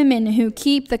 all women who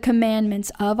keep the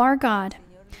commandments of our God,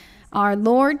 our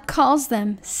Lord calls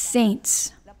them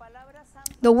saints.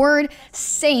 The word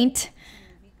saint,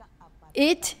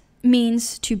 it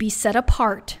means to be set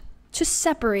apart, to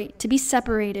separate, to be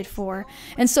separated for.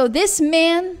 And so this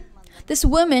man, this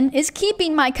woman is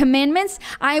keeping my commandments.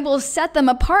 I will set them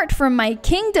apart from my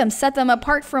kingdom, set them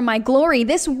apart from my glory.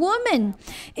 This woman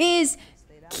is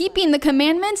keeping the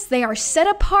commandments. They are set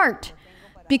apart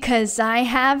because I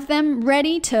have them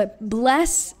ready to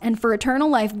bless and for eternal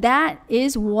life. That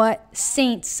is what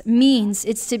saints means.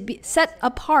 It's to be set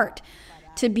apart,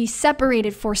 to be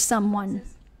separated for someone.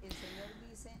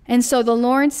 And so the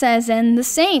Lord says, and the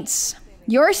saints,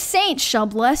 your saints shall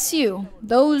bless you,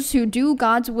 those who do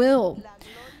God's will.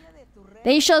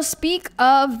 They shall speak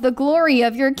of the glory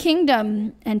of your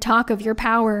kingdom and talk of your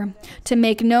power, to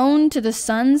make known to the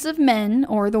sons of men,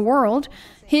 or the world,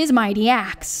 his mighty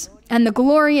acts and the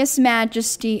glorious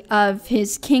majesty of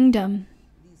his kingdom.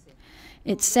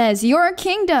 It says, your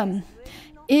kingdom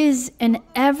is an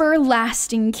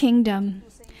everlasting kingdom,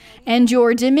 and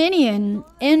your dominion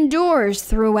endures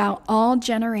throughout all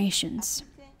generations.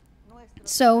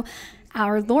 So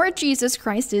our Lord Jesus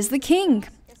Christ is the King.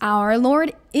 Our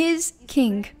Lord is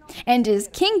King, and his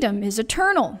kingdom is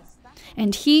eternal,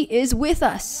 and he is with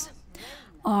us.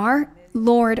 Our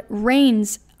Lord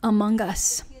reigns among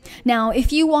us. Now,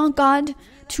 if you want God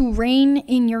to reign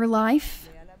in your life,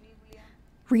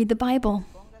 read the Bible.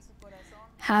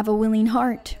 Have a willing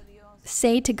heart.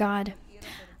 Say to God,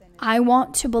 I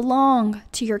want to belong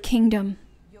to your kingdom.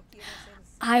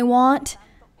 I want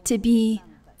to be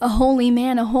a holy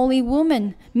man, a holy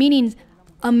woman, meaning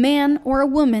a man or a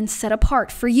woman set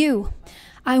apart for you.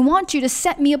 I want you to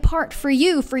set me apart for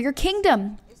you, for your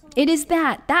kingdom. It is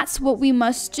that. That's what we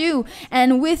must do.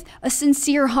 And with a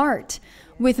sincere heart,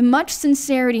 with much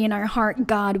sincerity in our heart,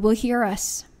 God will hear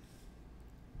us.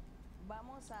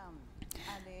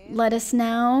 Let us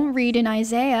now read in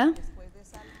Isaiah.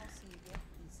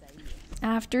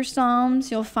 After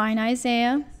Psalms, you'll find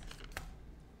Isaiah.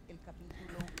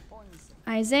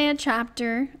 Isaiah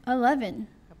chapter 11.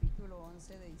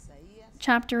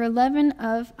 Chapter 11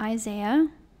 of Isaiah,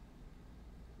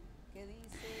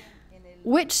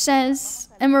 which says,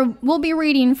 and we'll be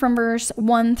reading from verse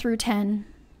 1 through 10.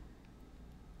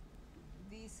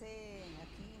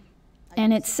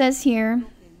 And it says here,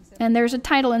 and there's a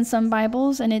title in some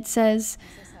Bibles, and it says,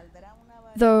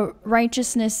 the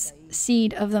righteousness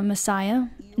seed of the Messiah.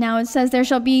 Now it says,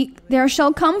 there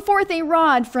shall come forth a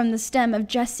rod from the stem of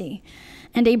Jesse,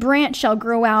 and a branch shall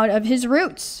grow out of his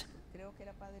roots.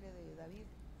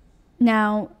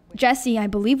 Now, Jesse, I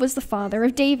believe, was the father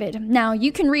of David. Now,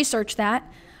 you can research that,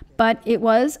 but it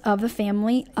was of the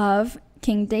family of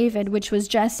King David, which was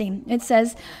Jesse. It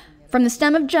says, from the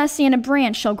stem of Jesse, and a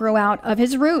branch shall grow out of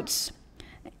his roots.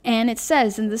 And it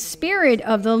says, and the Spirit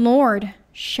of the Lord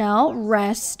shall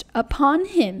rest upon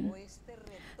him.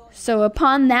 So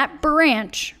upon that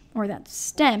branch, or that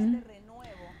stem,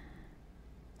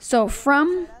 so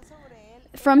from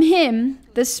him,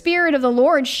 the Spirit of the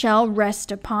Lord shall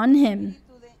rest upon him.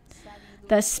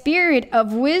 The Spirit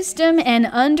of wisdom and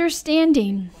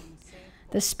understanding,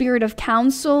 the Spirit of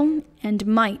counsel and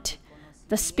might,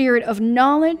 the Spirit of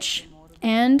knowledge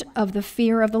and of the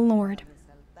fear of the Lord.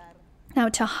 Now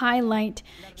to highlight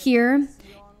here,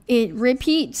 it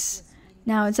repeats.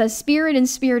 Now it says spirit and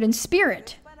spirit and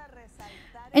spirit.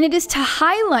 And it is to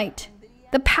highlight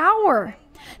the power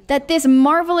that this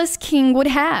marvelous king would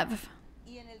have.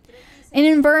 And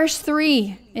in verse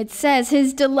 3, it says,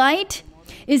 his delight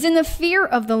is in the fear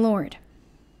of the Lord.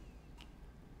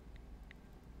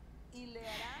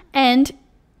 And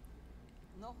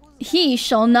he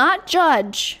shall not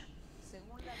judge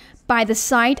by the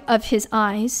sight of his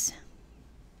eyes,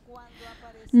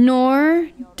 nor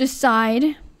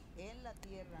decide,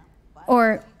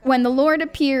 or when the Lord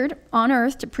appeared on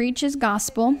earth to preach his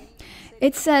gospel,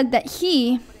 it said that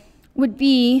he would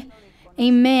be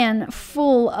a man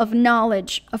full of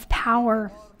knowledge, of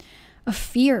power, of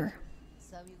fear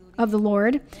of the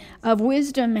Lord, of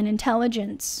wisdom and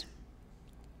intelligence.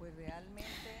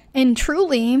 And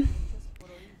truly,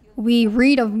 we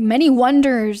read of many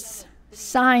wonders,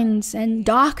 signs, and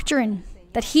doctrine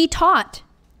that he taught.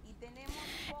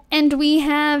 And we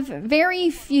have very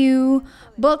few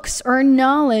books or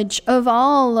knowledge of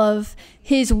all of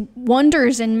his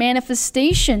wonders and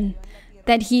manifestation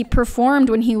that he performed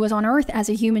when he was on earth as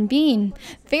a human being.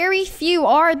 Very few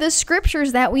are the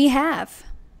scriptures that we have.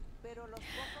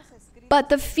 But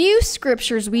the few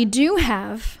scriptures we do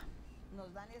have,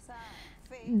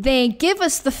 they give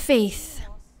us the faith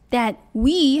that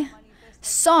we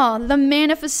saw the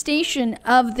manifestation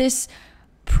of this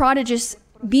prodigious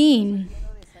being,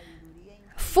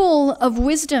 full of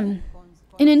wisdom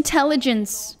and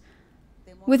intelligence,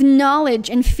 with knowledge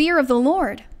and fear of the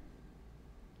Lord,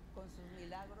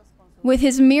 with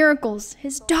his miracles,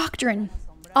 his doctrine.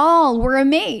 All were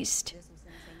amazed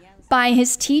by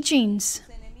his teachings.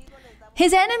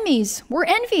 His enemies were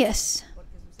envious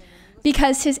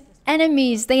because his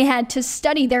enemies, they had to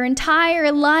study their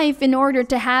entire life in order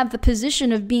to have the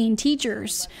position of being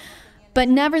teachers. But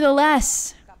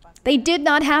nevertheless, they did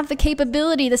not have the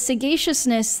capability, the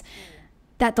sagaciousness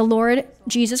that the Lord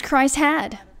Jesus Christ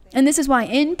had. And this is why,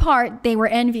 in part, they were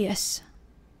envious.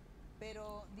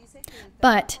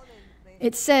 But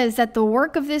it says that the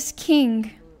work of this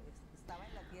king,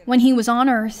 when he was on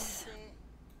earth,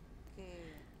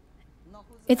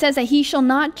 it says that he shall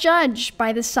not judge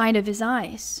by the sight of his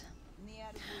eyes,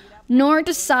 nor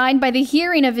decide by the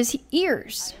hearing of his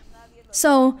ears.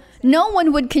 So no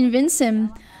one would convince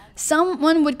him.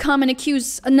 Someone would come and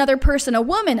accuse another person, a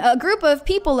woman. A group of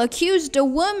people accused a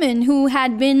woman who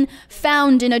had been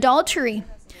found in adultery.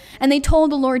 And they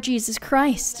told the Lord Jesus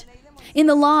Christ. In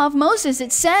the law of Moses,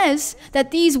 it says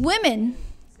that these women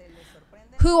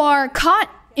who are caught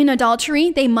in adultery,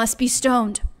 they must be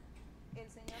stoned.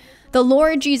 The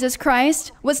Lord Jesus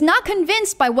Christ was not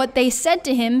convinced by what they said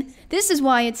to him. This is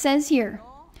why it says here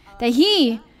that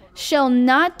he shall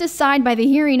not decide by the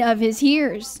hearing of his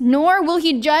ears, nor will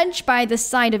he judge by the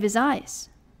sight of his eyes.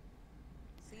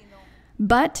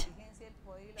 But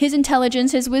his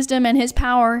intelligence, his wisdom, and his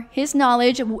power, his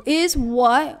knowledge is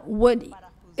what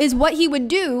he would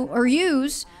do or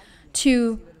use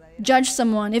to judge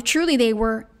someone if truly they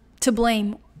were to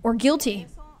blame or guilty.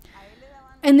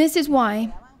 And this is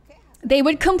why they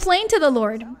would complain to the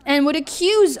Lord and would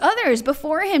accuse others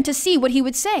before him to see what he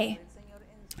would say.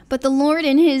 But the Lord,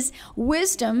 in his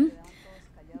wisdom,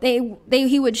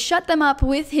 he would shut them up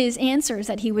with his answers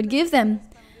that he would give them.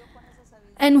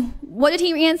 And what did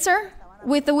he answer?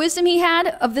 With the wisdom he had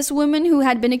of this woman who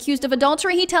had been accused of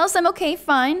adultery, he tells them, okay,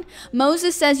 fine.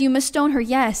 Moses says you must stone her,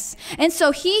 yes. And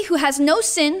so he who has no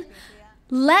sin,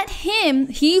 let him,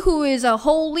 he who is a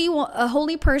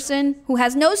holy person who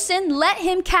has no sin, let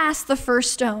him cast the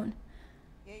first stone.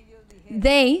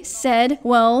 They said,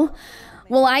 well,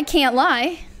 I can't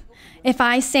lie. If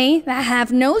I say that I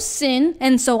have no sin,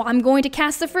 and so I'm going to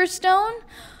cast the first stone,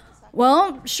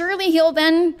 well, surely he'll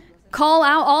then call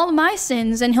out all of my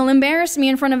sins and he'll embarrass me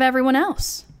in front of everyone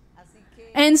else.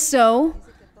 And so,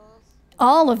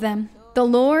 all of them, the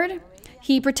Lord,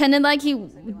 he pretended like he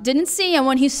didn't see, and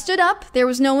when he stood up, there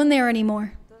was no one there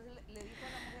anymore.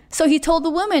 So he told the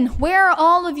woman, where are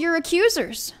all of your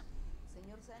accusers?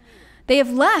 They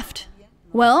have left.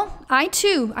 Well, I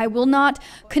too, I will not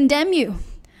condemn you,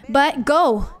 but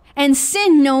go and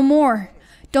sin no more.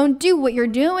 Don't do what you're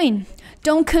doing.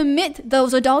 Don't commit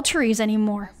those adulteries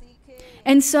anymore.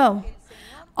 And so,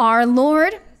 our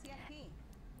Lord,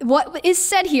 what is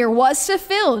said here was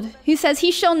fulfilled. He says,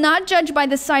 he shall not judge by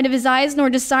the sight of his eyes, nor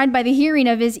decide by the hearing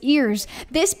of his ears.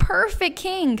 This perfect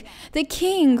king, the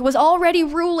king was already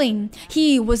ruling.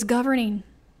 He was governing.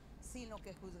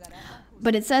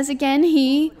 But it says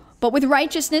again, but with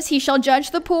righteousness he shall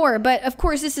judge the poor. But of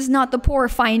course, this is not the poor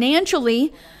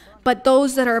financially, but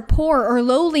those that are poor or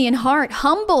lowly in heart,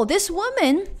 humble. This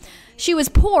woman, she was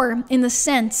poor in the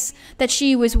sense that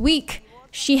she was weak.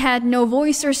 She had no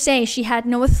voice or say. She had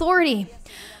no authority.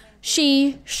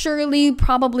 She surely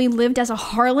probably lived as a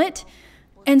harlot,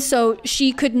 and so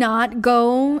she could not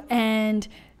go and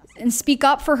speak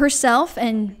up for herself,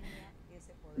 and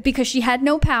because she had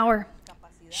no power,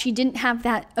 she didn't have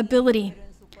that ability.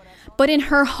 But in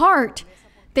her heart,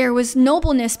 there was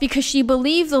nobleness because she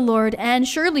believed the Lord, and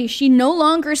surely she no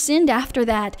longer sinned after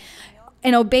that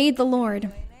and obeyed the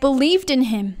Lord, believed in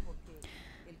him,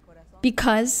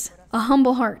 because a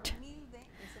humble heart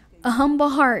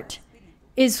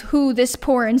is who this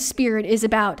poor in spirit is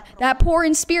about. That poor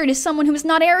in spirit is someone who is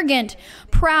not arrogant,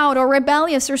 proud, or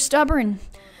rebellious, or stubborn,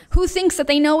 who thinks that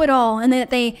they know it all and that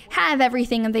they have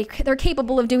everything and they're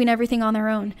capable of doing everything on their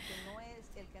own.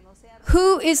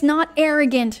 Who is not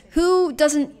arrogant, who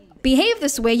doesn't behave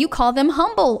this way, you call them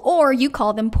humble, or you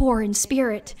call them poor in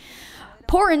spirit.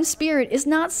 Poor in spirit is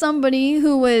not somebody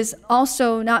who was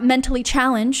also not mentally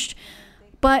challenged,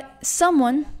 but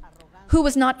someone who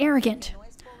was not arrogant.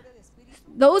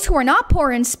 Those who are not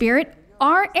poor in spirit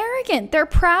are arrogant. They're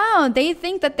proud. They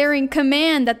think that they're in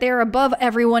command, that they're above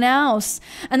everyone else,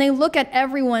 and they look at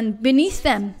everyone beneath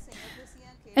them.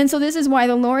 And so this is why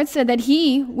the Lord said that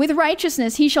he, with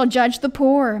righteousness, he shall judge the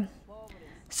poor.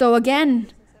 So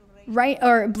again,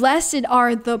 blessed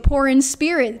are the poor in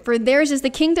spirit, for theirs is the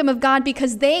kingdom of God,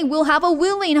 because they will have a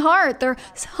willing heart, their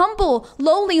humble,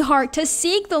 lowly heart, to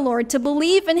seek the Lord, to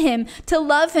believe in him, to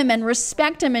love him and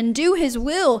respect him and do his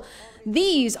will.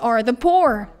 These are the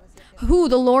poor, who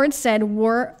the Lord said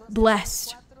were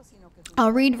blessed.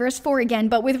 I'll read verse 4 again.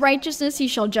 But with righteousness he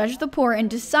shall judge the poor, and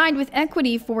decide with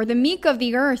equity for the meek of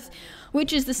the earth,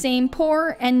 which is the same.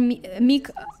 Poor and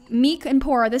meek and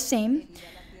poor are the same.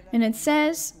 And it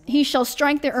says, he shall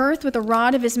strike the earth with the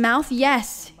rod of his mouth.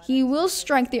 Yes, he will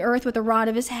strike the earth with the rod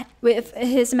of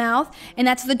his mouth. And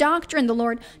that's the doctrine. The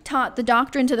Lord taught the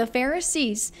doctrine to the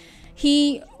Pharisees.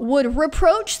 He would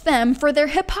reproach them for their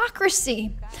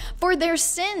hypocrisy, for their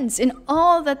sins, in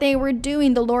all that they were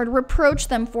doing. The Lord reproached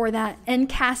them for that and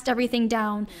cast everything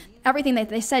down, everything that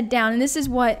they said down. And this is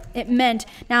what it meant.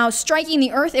 Now, striking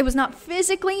the earth, it was not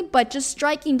physically, but just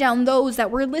striking down those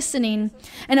that were listening,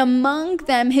 and among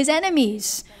them his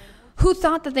enemies, who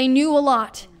thought that they knew a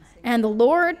lot. And the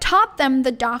Lord taught them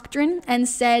the doctrine and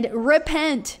said,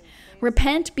 repent.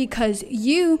 Repent, because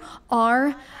you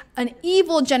are an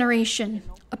evil generation,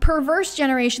 a perverse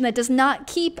generation that does not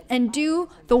keep and do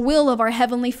the will of our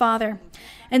Heavenly Father.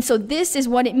 And so this is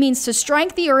what it means to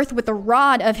strike the earth with the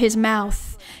rod of his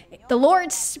mouth. The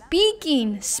Lord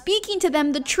speaking to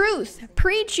them the truth,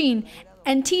 preaching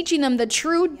and teaching them the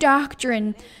true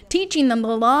doctrine, teaching them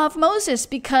the law of Moses,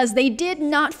 because they did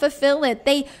not fulfill it.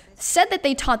 They said that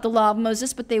they taught the law of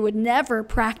Moses, but they would never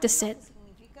practice it.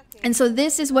 And so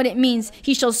this is what it means.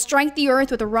 He shall strike the earth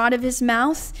with the rod of his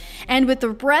mouth, and with the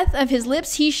breath of his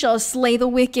lips he shall slay the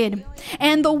wicked.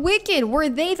 And the wicked were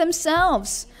they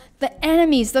themselves, the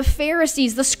enemies, the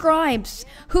Pharisees, the scribes,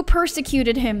 who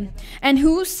persecuted him, and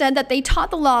who said that they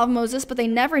taught the law of Moses, but they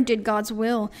never did God's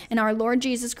will. And our Lord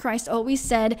Jesus Christ always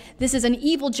said, this is an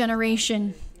evil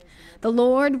generation. The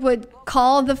Lord would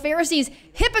call the Pharisees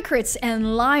hypocrites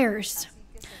and liars.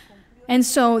 And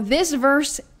so this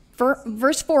verse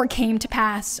 4 came to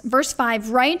pass. Verse 5,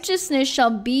 righteousness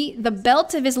shall be the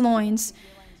belt of his loins.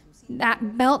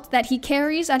 That belt that he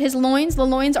carries at his loins, the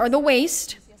loins are the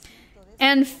waist,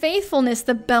 and faithfulness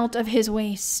the belt of his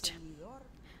waist.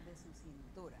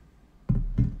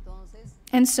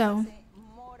 And so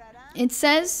it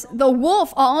says, the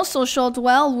wolf also shall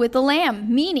dwell with the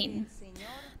lamb, meaning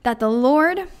that the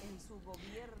Lord,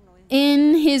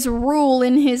 in his rule,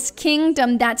 in his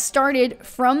kingdom that started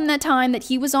from the time that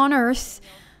he was on earth,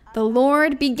 the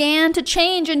Lord began to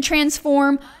change and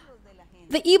transform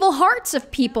the evil hearts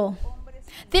of people.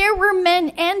 There were men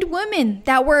and women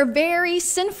that were very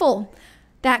sinful,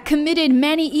 that committed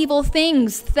many evil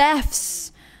things,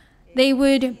 thefts. They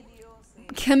would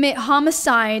commit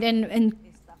homicide and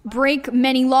break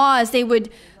many laws. They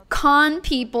would con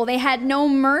people. They had no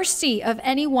mercy of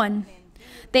anyone.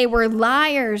 They were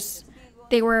liars.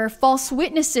 They were false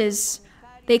witnesses.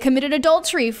 They committed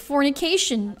adultery,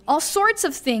 fornication, all sorts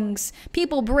of things.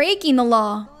 People breaking the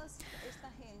law.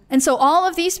 And so all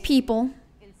of these people,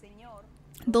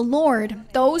 the Lord,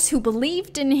 those who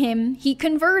believed in him, he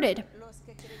converted.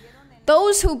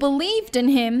 Those who believed in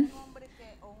him,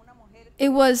 it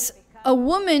was a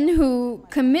woman who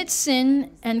commits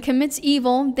sin and commits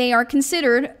evil. They are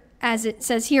considered, as it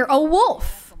says here, a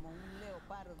wolf.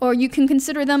 Or you can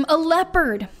consider them a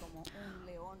leopard.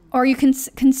 Or you can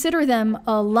consider them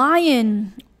a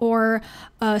lion or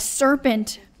a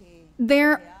serpent.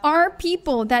 There are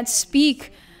people that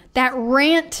speak, that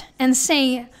rant and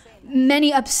say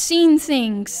many obscene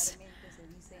things.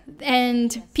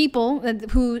 and people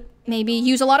who maybe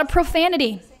use a lot of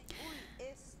profanity.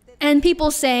 And people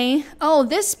say, oh,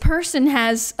 this person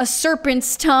has a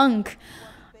serpent's tongue.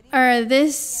 Or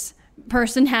this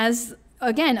person has,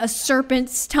 again, a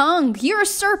serpent's tongue. You're a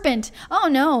serpent. Oh,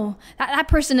 no. That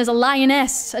person is a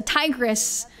lioness, a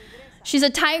tigress. She's a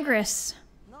tigress.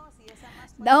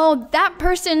 Oh, that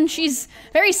person, she's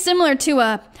very similar to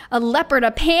a leopard,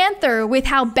 a panther, with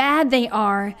how bad they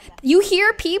are. You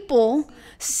hear people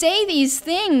say these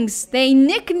things. They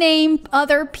nickname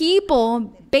other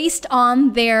people based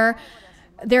on their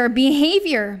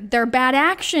behavior, their bad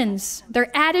actions, their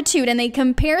attitude, and they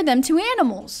compare them to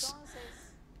animals.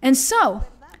 And so,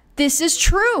 this is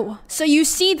true. So you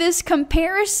see this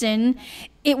comparison,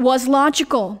 it was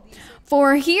logical.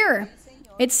 For here,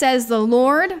 it says the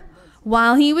Lord,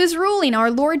 while he was ruling,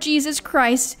 our Lord Jesus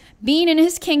Christ, being in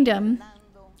his kingdom,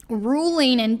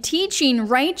 ruling and teaching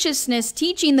righteousness,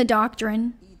 teaching the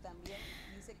doctrine,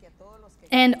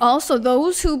 and also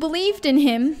those who believed in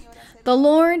him, the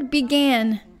Lord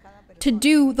began to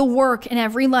do the work in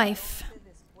every life.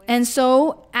 And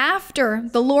so after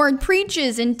the Lord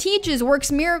preaches and teaches,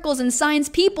 works miracles and signs,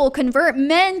 people convert,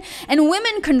 men and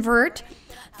women convert,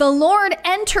 the Lord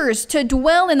enters to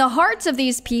dwell in the hearts of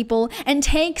these people and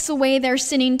takes away their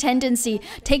sinning tendency,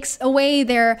 takes away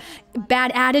their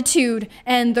bad attitude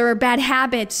and their bad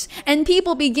habits. And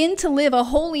people begin to live a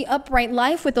holy, upright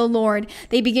life with the Lord.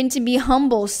 They begin to be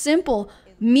humble, simple,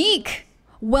 meek,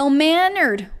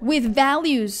 well-mannered, with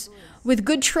values, with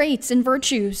good traits and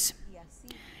virtues.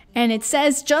 And it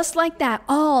says just like that,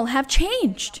 all have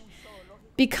changed.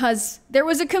 Because there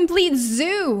was a complete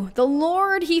zoo. The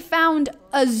Lord, he found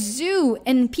a zoo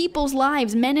in people's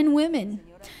lives, men and women.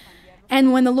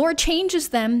 And when the Lord changes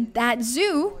them, that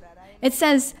zoo, it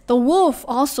says, the wolf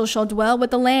also shall dwell with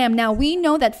the lamb. Now we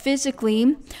know that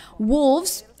physically,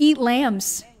 wolves eat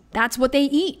lambs. That's what they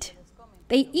eat.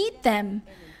 They eat them.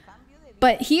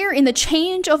 But here in the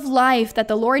change of life that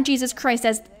the Lord Jesus Christ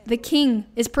as the King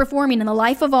is performing in the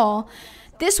life of all,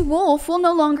 this wolf will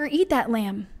no longer eat that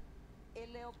lamb.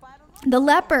 The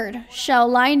leopard shall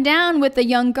lie down with the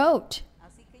young goat.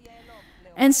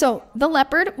 And so the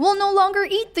leopard will no longer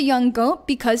eat the young goat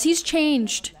because he's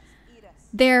changed.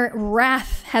 Their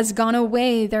wrath has gone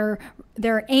away, their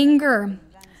anger,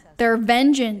 their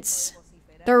vengeance.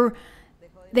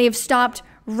 They've stopped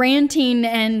ranting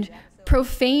and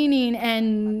profaning,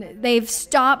 and they've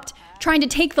stopped trying to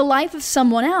take the life of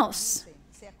someone else.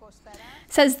 It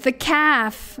says the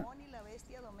calf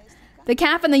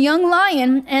and the young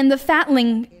lion and the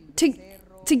fatling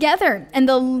together, and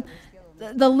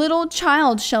the little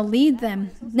child shall lead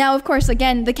them. Now, of course,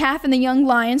 again, the calf and the young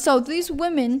lion. So these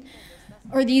women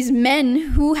or these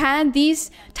men who had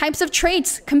these types of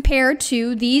traits compared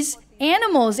to these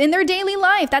animals in their daily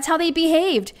life. That's how they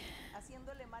behaved.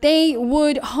 They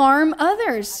would harm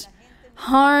others,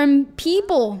 harm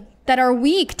people that are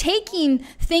weak, taking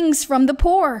things from the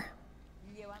poor,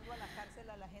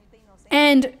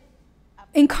 and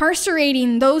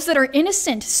incarcerating those that are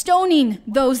innocent, stoning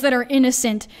those that are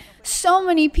innocent. So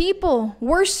many people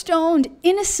were stoned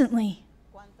innocently.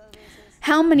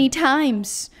 How many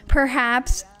times,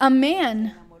 perhaps, a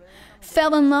man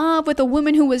fell in love with a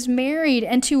woman who was married,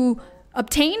 and to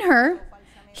obtain her,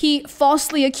 he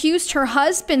falsely accused her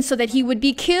husband so that he would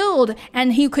be killed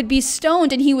and he could be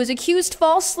stoned, and he was accused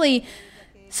falsely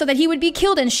so that he would be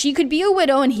killed and she could be a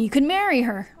widow and he could marry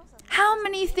her. How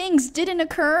many things didn't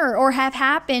occur or have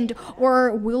happened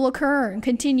or will occur and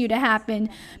continue to happen?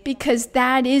 Because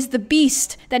that is the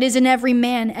beast that is in every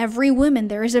man, every woman.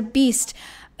 There is a beast,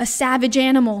 a savage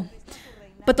animal.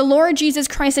 But the Lord Jesus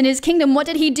Christ in his kingdom, what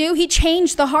did he do? He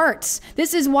changed the hearts.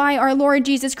 This is why our Lord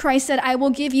Jesus Christ said, I will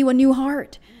give you a new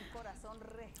heart.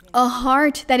 A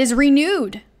heart that is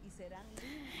renewed.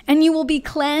 And you will be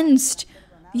cleansed.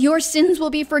 Your sins will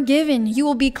be forgiven. You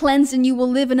will be cleansed, and you will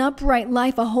live an upright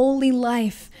life, a holy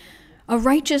life, a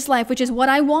righteous life, which is what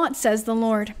I want, says the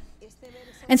Lord.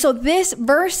 And so this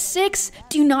verse 6,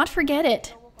 do not forget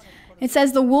it. It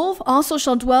says, the wolf also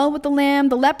shall dwell with the lamb,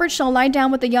 the leopard shall lie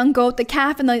down with the young goat, the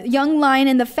calf and the young lion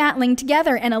and the fatling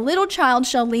together, and a little child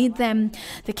shall lead them.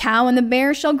 The cow and the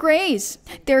bear shall graze.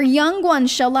 Their young ones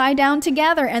shall lie down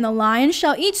together, and the lion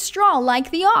shall eat straw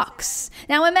like the ox.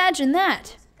 Now imagine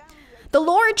that. The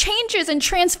Lord changes and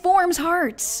transforms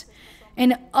hearts.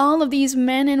 And all of these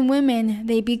men and women,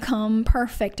 they become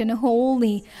perfect and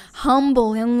holy,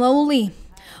 humble and lowly,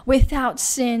 without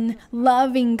sin,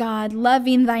 loving God,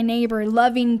 loving thy neighbor,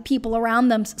 loving people around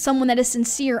them, someone that is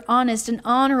sincere, honest, and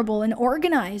honorable, and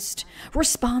organized,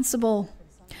 responsible,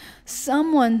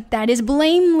 someone that is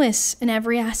blameless in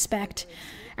every aspect.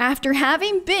 After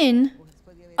having been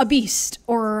a beast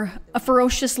or a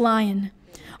ferocious lion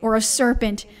or a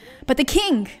serpent, but the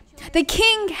king. The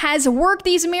king has worked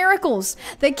these miracles.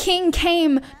 The king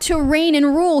came to reign and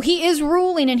rule. He is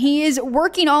ruling and he is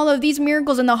working all of these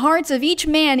miracles in the hearts of each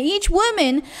man, each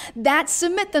woman that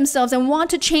submit themselves and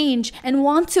want to change and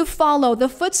want to follow the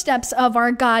footsteps of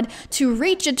our God to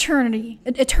reach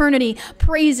eternity.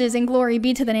 Praises and glory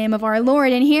be to the name of our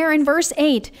Lord. And here in verse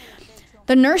 8,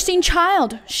 the nursing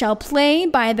child shall play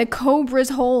by the cobra's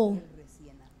hole,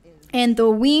 and the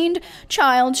weaned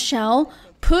child shall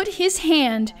put his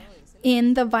hand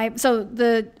in the viper. So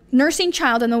the nursing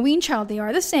child and the weaned child, they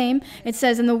are the same. It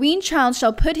says, and the weaned child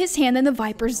shall put his hand in the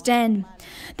viper's den.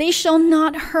 They shall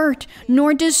not hurt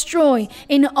nor destroy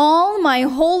in all my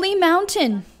holy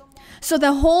mountain. So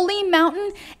the holy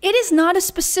mountain, it is not a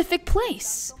specific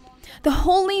place. The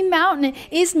holy mountain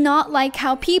is not like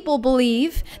how people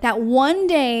believe that one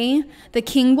day the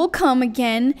king will come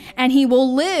again and he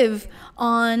will live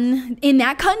in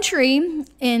that country,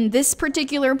 in this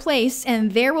particular place,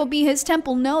 and there will be his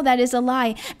temple. No, that is a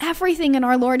lie. Everything in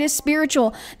our Lord is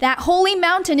spiritual. That holy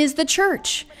mountain is the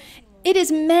church. It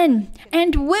is men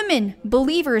and women,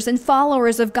 believers and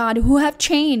followers of God who have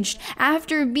changed.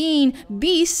 After being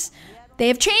beasts, they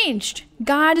have changed.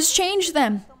 God has changed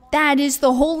them. That is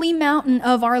the holy mountain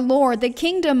of our Lord. The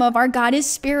kingdom of our God is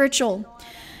spiritual.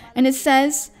 And it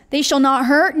says, they shall not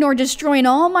hurt nor destroy in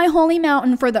all my holy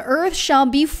mountain, for the earth shall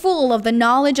be full of the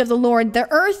knowledge of the Lord.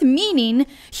 The earth meaning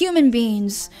human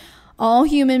beings. All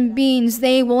human beings,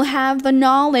 they will have the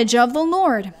knowledge of the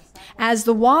Lord as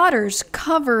the waters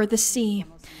cover the sea.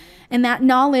 And that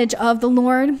knowledge of the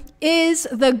Lord is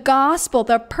the gospel,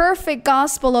 the perfect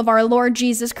gospel of our Lord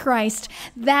Jesus Christ.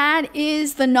 That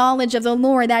is the knowledge of the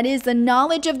Lord. That is the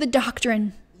knowledge of the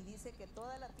doctrine.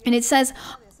 And it says,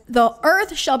 the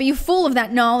earth shall be full of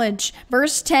that knowledge.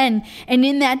 Verse 10, and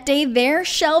in that day there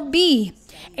shall be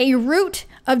a root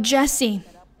of Jesse,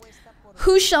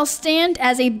 who shall stand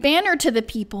as a banner to the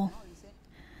people.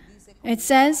 It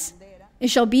says, it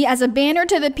shall be as a banner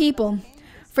to the people.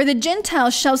 For the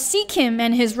Gentiles shall seek him,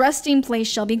 and his resting place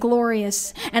shall be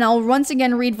glorious. And I'll once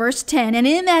again read verse 10. And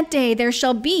in that day there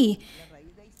shall be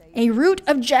a root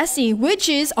of Jesse, which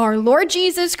is our Lord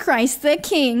Jesus Christ, the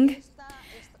King,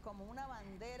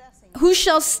 who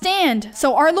shall stand.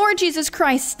 So our Lord Jesus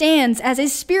Christ stands as a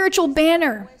spiritual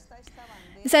banner.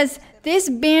 It says, this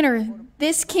banner,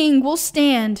 this King will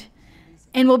stand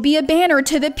and will be a banner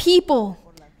to the people.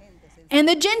 And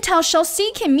the Gentiles shall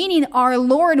seek him, meaning our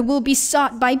Lord will be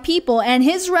sought by people, and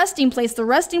his resting place, the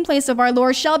resting place of our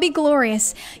Lord, shall be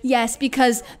glorious. Yes,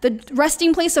 because the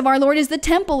resting place of our Lord is the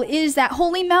temple, it is that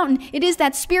holy mountain, it is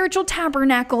that spiritual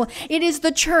tabernacle, it is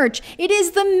the church, it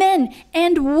is the men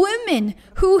and women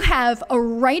who have a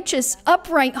righteous,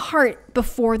 upright heart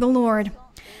before the Lord.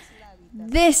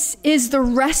 This is the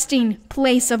resting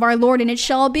place of our Lord, and it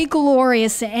shall be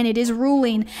glorious, and it is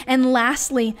ruling. And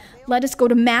lastly, let us go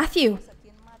to Matthew.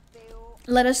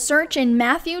 Let us search in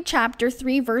Matthew chapter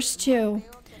 3, verse 2.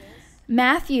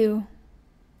 Matthew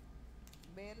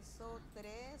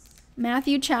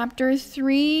chapter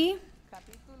 3,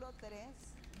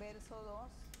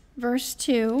 verse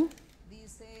 2.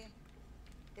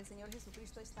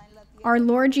 Our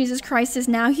Lord Jesus Christ is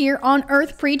now here on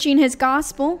earth preaching his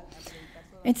gospel.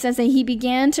 It says that he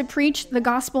began to preach the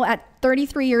gospel at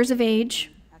 33 years of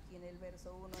age.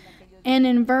 And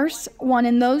in verse 1,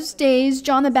 in those days,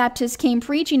 John the Baptist came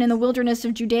preaching in the wilderness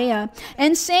of Judea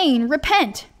and saying,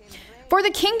 repent, for the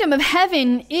kingdom of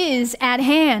heaven is at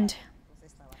hand.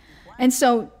 And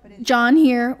so John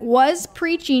here was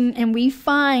preaching, and we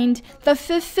find the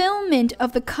fulfillment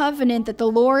of the covenant that the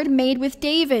Lord made with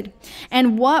David.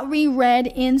 And what we read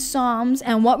in Psalms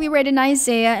and what we read in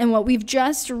Isaiah and what we've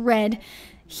just read,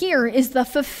 here is the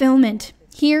fulfillment.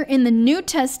 Here in the New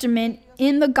Testament,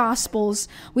 in the Gospels,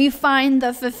 we find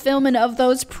the fulfillment of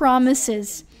those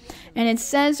promises. And it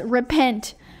says,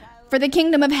 repent, for the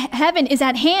kingdom of heaven is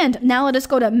at hand. Now let us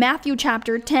go to Matthew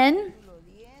chapter 10.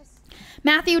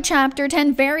 Matthew chapter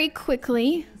 10, very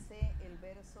quickly.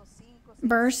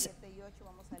 Verse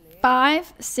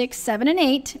 5, 6, 7, and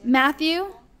 8.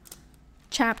 Matthew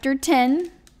chapter 10,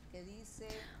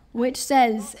 which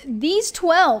says, these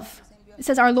 12... It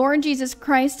says, our Lord Jesus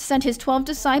Christ sent his 12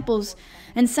 disciples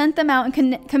and sent them out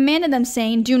and commanded them,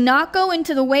 saying, do not go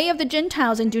into the way of the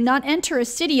Gentiles and do not enter a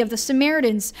city of the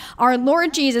Samaritans. Our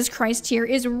Lord Jesus Christ here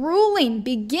is ruling,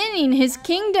 beginning his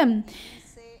kingdom.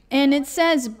 And it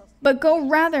says, but go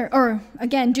rather, or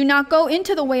again, do not go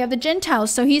into the way of the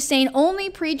Gentiles. So he's saying only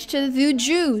preach to the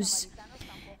Jews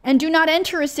and do not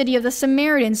enter a city of the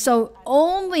Samaritans. So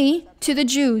only to the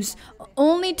Jews,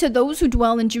 only to those who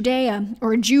dwell in Judea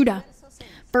or Judah.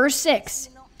 Verse 6.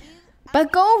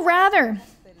 But go rather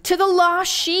to the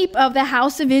lost sheep of the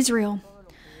house of Israel.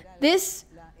 This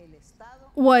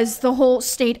was the whole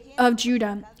state of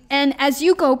Judah. And as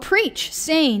you go, preach,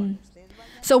 saying.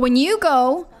 So when you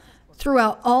go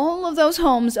throughout all of those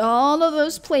homes, all of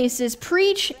those places,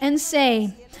 preach and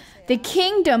say, the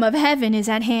kingdom of heaven is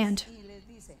at hand.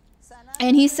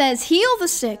 And he says, heal the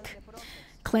sick,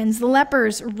 cleanse the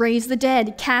lepers, raise the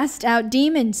dead, cast out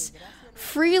demons.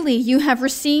 Freely you have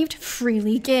received,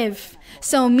 freely give.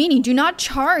 So meaning, do not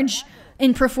charge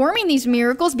in performing these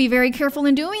miracles. Be very careful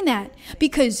in doing that,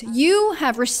 because you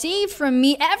have received from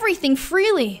me everything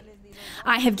freely.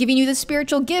 I have given you the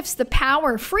spiritual gifts, the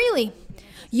power freely.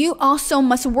 You also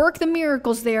must work the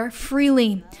miracles there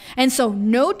freely. And so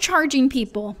no charging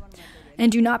people.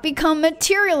 And do not become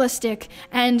materialistic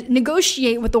and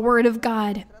negotiate with the word of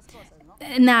God.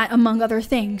 And that among other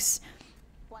things.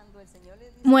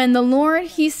 When the Lord,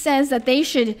 he says that they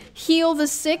should heal the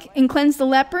sick and cleanse the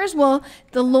lepers, well,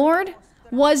 the Lord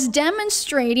was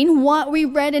demonstrating what we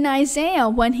read in Isaiah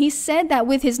when he said that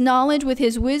with his knowledge, with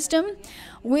his wisdom,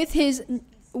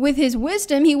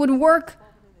 he would work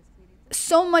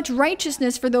so much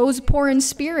righteousness for those poor in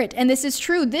spirit. And this is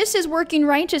true. This is working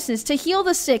righteousness, to heal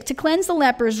the sick, to cleanse the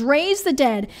lepers, raise the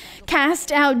dead,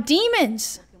 cast out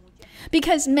demons.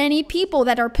 Because many people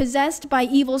that are possessed by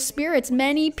evil spirits,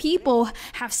 many people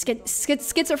have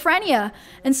schizophrenia.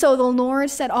 And so the Lord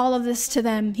said all of this to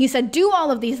them. He said, do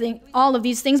all of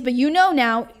these things, but you know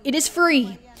now it is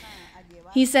free.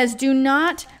 He says, do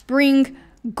not bring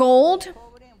gold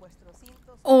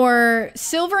or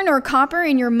silver nor copper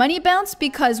in your money belts,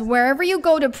 because wherever you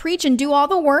go to preach and do all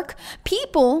the work,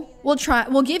 people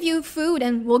will give you food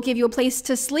and will give you a place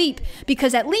to sleep,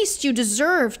 because at least you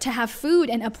deserve to have food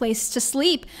and a place to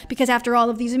sleep, because after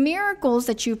all of these miracles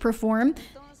that you perform,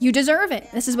 you deserve it.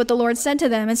 This is what the Lord said to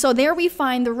them. And so there we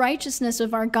find the righteousness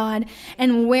of our God,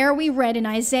 and where we read in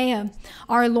Isaiah,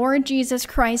 our Lord Jesus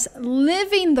Christ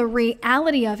living the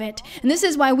reality of it. And this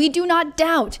is why we do not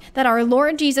doubt that our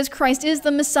Lord Jesus Christ is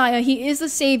the Messiah. He is the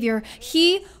Savior.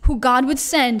 He who God would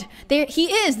send.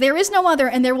 He is. There is no other,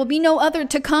 and there will be no other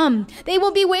to come. They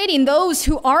will be waiting. Those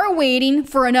who are waiting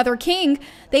for another king,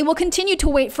 they will continue to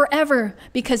wait forever,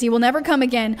 because he will never come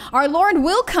again. Our Lord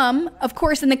will come, of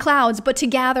course, in the clouds, but to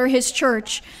gather his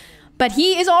church. But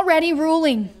he is already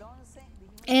ruling.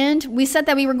 And we said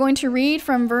that we were going to read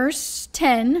from verse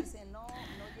 10.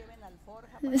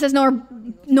 It says,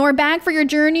 nor bag for your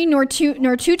journey, nor two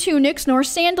tunics, nor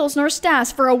sandals, nor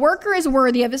staffs, for a worker is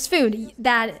worthy of his food.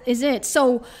 That is it.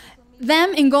 So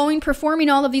them in going,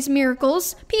 performing all of these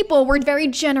miracles, people were very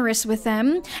generous with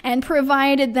them and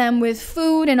provided them with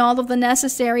food and all of the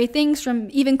necessary things, from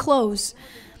even clothes.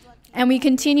 And we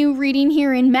continue reading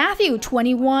here in Matthew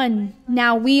 21.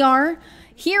 Now we are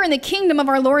here in the kingdom of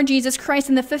our Lord Jesus Christ,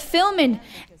 in the fulfillment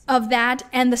of that,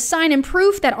 and the sign and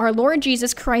proof that our Lord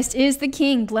Jesus Christ is the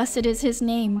King. Blessed is his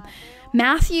name.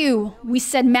 We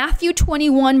said Matthew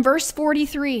 21, verse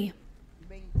 43.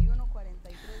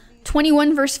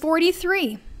 21, verse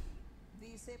 43.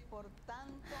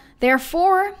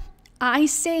 Therefore, I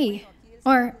say,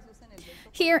 or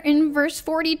here in verse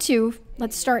 42,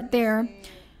 let's start there.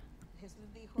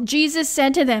 Jesus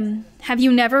said to them, have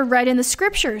you never read in the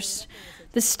scriptures,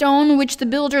 the stone which the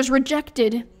builders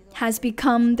rejected has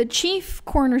become the chief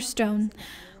cornerstone,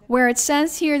 where it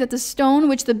says here that the stone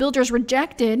which the builders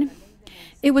rejected,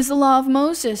 it was the law of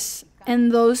Moses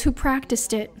and those who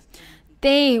practiced it.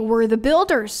 They were the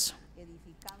builders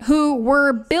who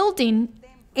were building,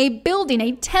 a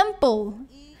temple,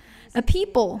 a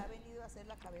people.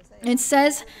 It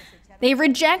says they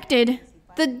rejected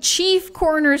the chief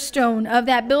cornerstone of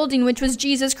that building, which was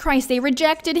Jesus Christ. They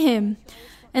rejected him.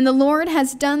 And the Lord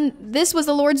has done, this was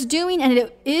the Lord's doing, and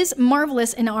it is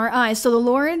marvelous in our eyes. So the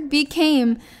Lord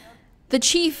became the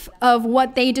chief of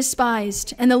what they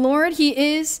despised. And the Lord,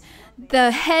 he is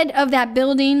the head of that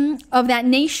building, of that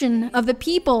nation, of the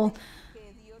people,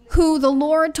 who the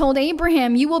Lord told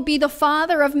Abraham, you will be the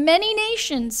father of many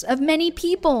nations, of many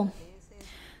people.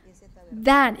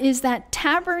 That is that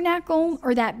tabernacle,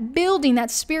 or that building,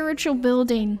 that spiritual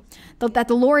building that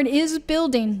the Lord is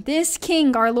building. This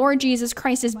King, our Lord Jesus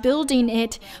Christ, is building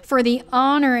it for the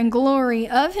honor and glory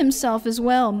of himself as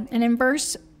well. And in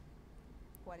verse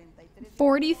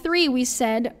 43, we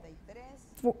said,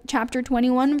 chapter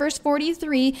 21, verse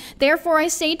 43, therefore I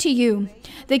say to you,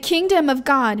 the kingdom of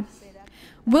God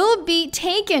will be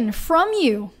taken from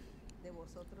you.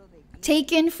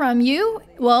 Taken from you?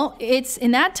 Well, it's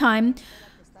in that time.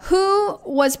 Who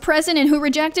was present and who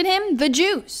rejected him? The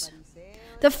Jews.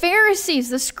 The Pharisees,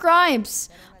 the scribes,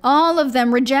 all of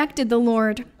them rejected the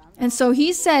Lord. And so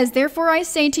he says, therefore I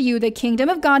say to you, the kingdom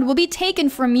of God will be taken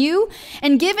from you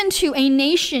and given to a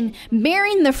nation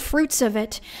bearing the fruits of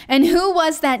it. And who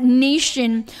was that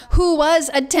nation who was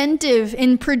attentive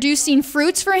in producing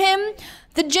fruits for him?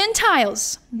 The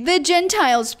Gentiles,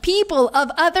 people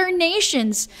of other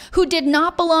nations who did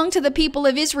not belong to the people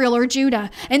of Israel or Judah.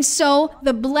 And so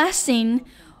the blessing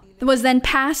was then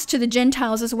passed to the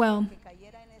Gentiles as well.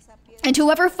 And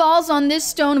whoever falls on this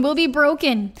stone will be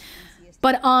broken,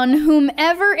 but on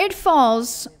whomever it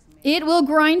falls, it will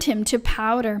grind him to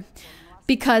powder.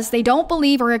 Because they don't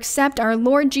believe or accept our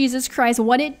Lord Jesus Christ,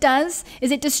 what it does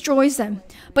is it destroys them.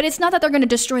 But it's not that they're going to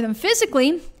destroy them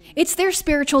physically, it's their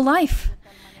spiritual life.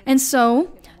 And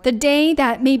so, the day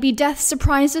that maybe death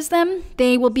surprises them,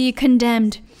 they will be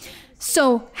condemned.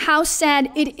 So, how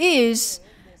sad it is,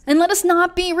 and let us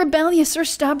not be rebellious or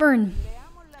stubborn.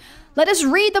 Let us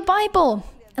read the Bible,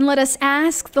 and let us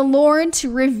ask the Lord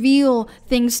to reveal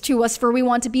things to us, for we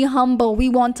want to be humble. We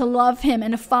want to love him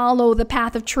and follow the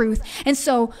path of truth. And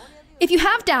so, if you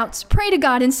have doubts, pray to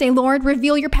God and say, Lord,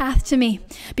 reveal your path to me,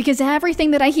 because everything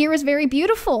that I hear is very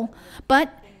beautiful,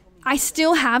 but I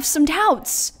still have some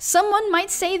doubts. Someone might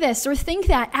say this or think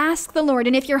that. Ask the Lord,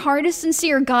 and if your heart is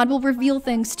sincere, God will reveal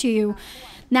things to you.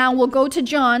 Now we'll go to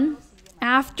John.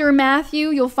 After Matthew,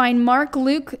 you'll find Mark,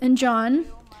 Luke, and John.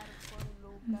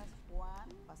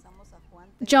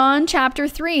 John chapter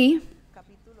 3.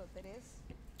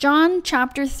 John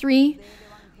chapter 3.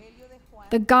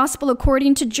 The Gospel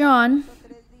according to John,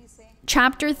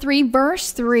 chapter 3,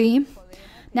 verse 3.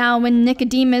 Now, when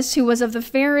Nicodemus, who was of the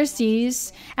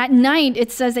Pharisees, at night,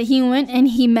 it says that he went and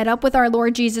he met up with our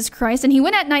Lord Jesus Christ. And he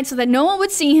went at night so that no one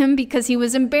would see him, because he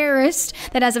was embarrassed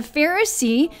that as a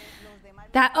Pharisee,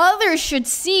 that others should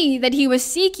see that he was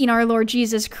seeking our Lord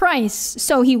Jesus Christ.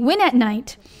 So he went at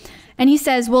night. And he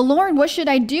says, well, Lord, what should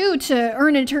I do to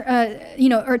earn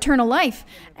eternal life?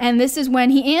 And this is when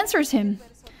he answers him.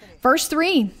 Verse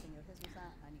 3,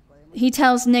 he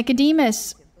tells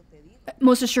Nicodemus,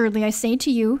 most assuredly I say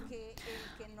to you,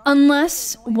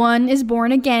 unless one is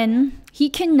born again, he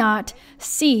cannot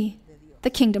see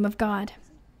the kingdom of God.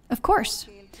 Of course,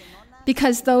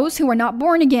 because those who are not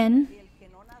born again,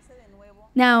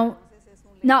 now,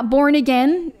 not born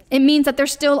again, it means that they're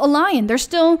still a lion, they're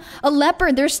still a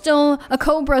leopard, they're still a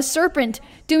cobra, a serpent,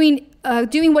 doing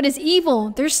what is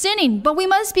evil. They're sinning. But we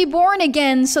must be born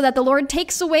again so that the Lord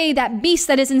takes away that beast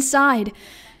that is inside,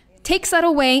 takes that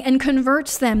away and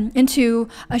converts them into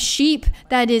a sheep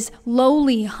that is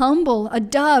lowly, humble, a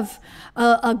dove,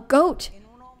 a goat,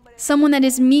 someone that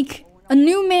is meek, a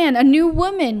new man, a new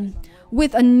woman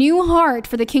with a new heart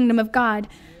for the kingdom of God.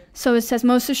 So it says,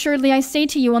 most assuredly I say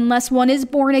to you, unless one is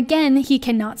born again, he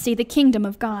cannot see the kingdom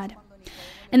of God.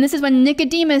 And this is when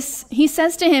Nicodemus, he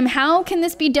says to him, how can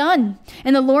this be done?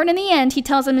 And the Lord in the end, he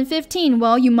tells him in 15,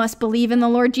 well, you must believe in the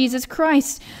Lord Jesus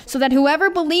Christ, so that whoever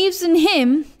believes in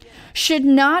him should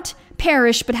not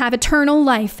perish, but have eternal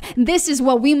life. This is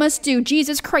what we must do.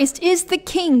 Jesus Christ is the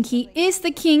King. He is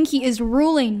the King. He is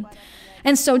ruling.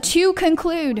 And so to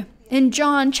conclude, in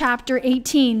John chapter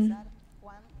 18,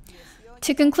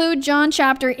 John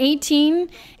chapter 18,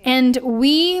 and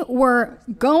we were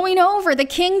going over the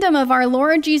kingdom of our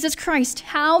Lord Jesus Christ.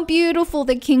 How beautiful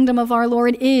the kingdom of our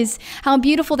Lord is. How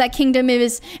beautiful that kingdom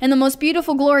is. And the most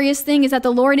beautiful, glorious thing is that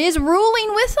the Lord is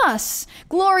ruling with us.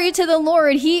 Glory to the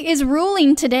Lord. He is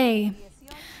ruling today.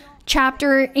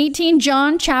 Chapter 18,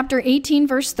 John chapter 18,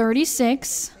 verse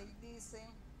 36.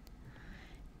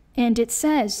 And it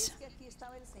says,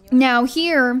 now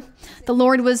here, the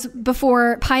Lord was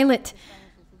before Pilate.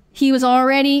 He was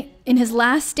already in his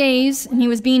last days, and he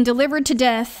was being delivered to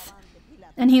death,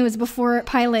 and he was before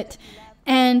Pilate.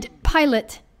 And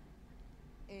Pilate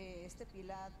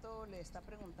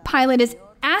is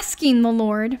asking the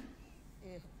Lord,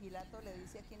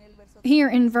 here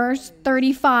in verse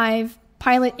 35,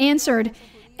 Pilate answered,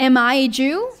 am I a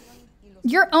Jew?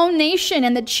 Your own nation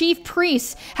and the chief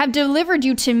priests have delivered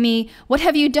you to me. What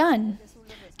have you done?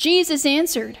 Jesus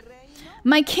answered,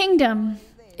 my kingdom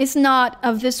is not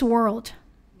of this world.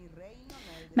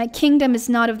 My kingdom is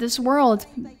not of this world.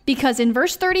 Because in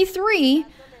verse 33,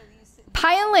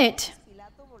 Pilate,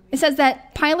 it says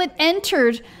that Pilate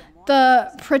entered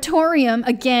the praetorium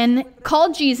again,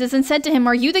 called Jesus and said to him,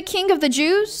 are you the king of the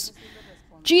Jews?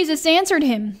 Jesus answered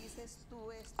him,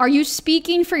 are you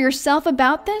speaking for yourself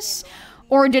about this?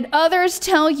 Or did others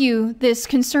tell you this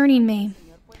concerning me?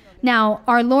 Now,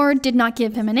 our Lord did not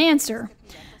give him an answer.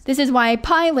 This is why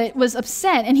Pilate was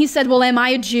upset, and he said, well, am I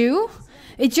a Jew?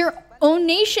 It's your own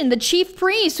nation, the chief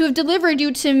priests, who have delivered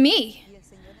you to me.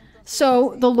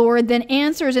 So the Lord then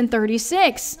answers in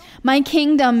 36, my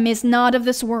kingdom is not of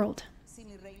this world.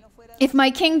 If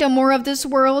my kingdom were of this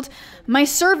world, my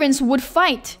servants would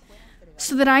fight,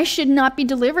 so that I should not be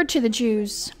delivered to the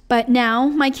Jews. But now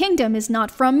my kingdom is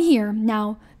not from here.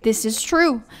 Now this is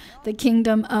true. The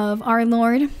kingdom of our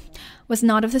Lord was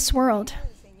not of this world.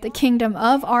 The kingdom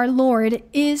of our Lord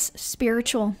is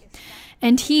spiritual,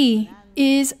 and he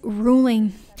is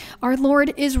ruling. Our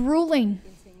Lord is ruling.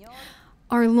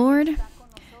 Our Lord,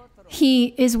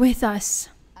 he is with us.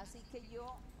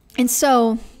 And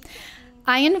so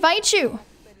I invite you,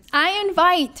 I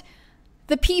invite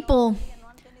the people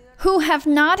who have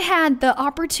not had the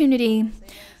opportunity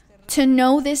to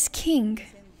know this King,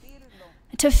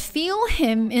 to feel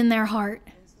him in their heart,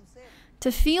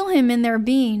 to feel him in their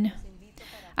being.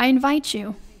 I invite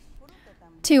you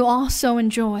to also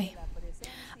enjoy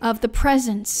of the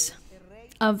presence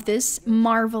of this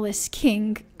marvelous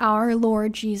King, our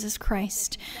Lord Jesus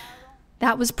Christ,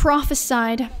 that was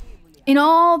prophesied in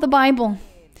all the Bible.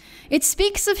 It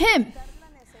speaks of him.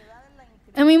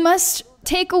 And we must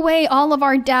take away all of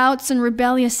our doubts and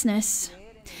rebelliousness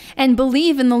and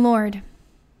believe in the Lord.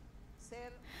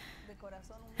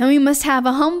 And we must have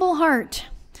a humble heart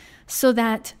so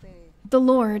that the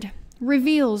Lord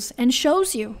reveals and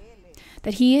shows you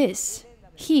that he is.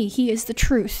 He is the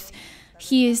truth.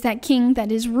 He is that King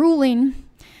that is ruling.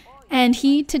 And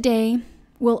he today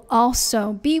will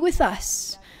also be with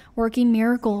us, working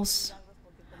miracles.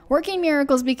 Working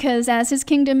miracles because as his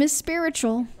kingdom is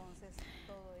spiritual,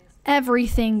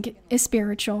 everything is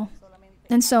spiritual.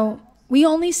 And so we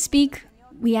only speak,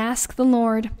 we ask the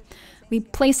Lord, we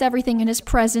place everything in his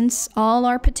presence, all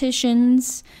our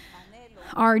petitions,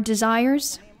 our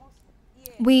desires,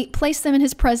 we place them in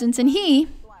his presence, and he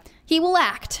will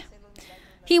act.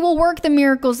 He will work the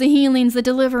miracles, the healings, the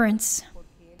deliverance,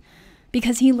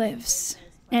 because he lives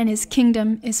and his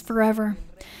kingdom is forever.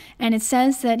 And it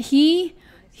says that he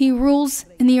rules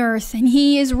in the earth, and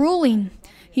he is ruling.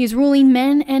 He is ruling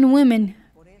men and women.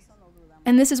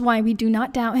 And this is why we do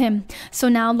not doubt him. So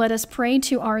now let us pray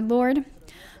to our Lord.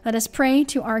 Let us pray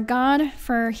to our God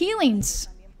for healings,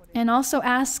 and also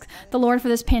ask the Lord for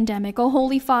this pandemic. Oh,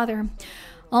 Holy Father,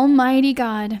 Almighty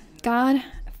God,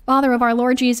 Father of our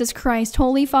Lord Jesus Christ,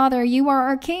 Holy Father, you are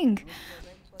our King,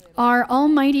 our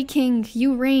Almighty King.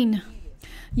 You reign,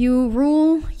 you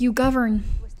rule, you govern.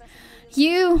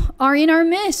 You are in our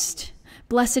midst,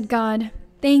 blessed God.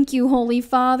 Thank you, Holy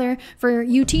Father, for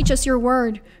you teach us your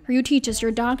word, for you teach us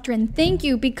your doctrine. Thank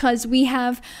you because we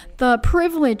have the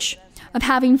privilege of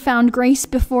having found grace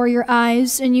before your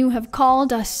eyes, and you have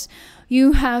called us.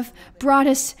 You have brought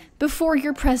us before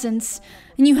your presence,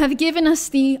 and you have given us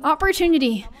the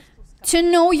opportunity to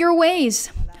know your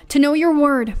ways, to know your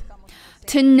word,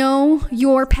 to know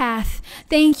your path.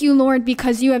 Thank you, Lord,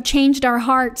 because you have changed our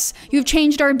hearts. You've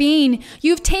changed our being.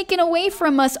 You've taken away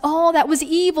from us all that was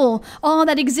evil, all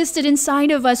that existed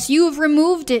inside of us. You have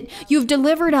removed it. You've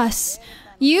delivered us.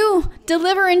 You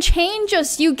deliver and change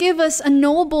us. You give us a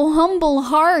noble, humble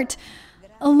heart,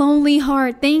 a lowly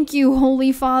heart. Thank you,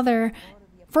 Holy Father,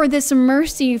 for this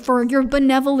mercy, for your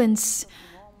benevolence.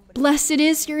 Blessed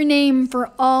is your name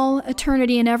for all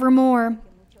eternity and evermore.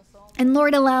 And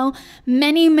Lord, allow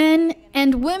many men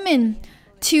and women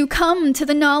to come to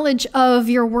the knowledge of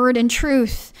your word and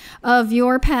truth, of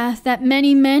your path, that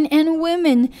many men and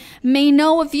women may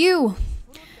know of you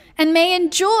and may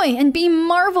enjoy and be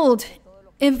marveled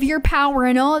of your power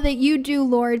and all that you do,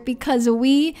 Lord, because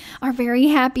we are very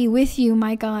happy with you,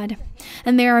 my God.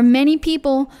 And there are many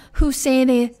people who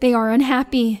say they are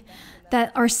unhappy,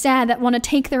 that are sad, that want to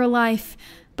take their life,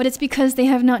 but it's because they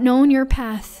have not known your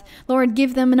path. Lord,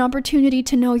 give them an opportunity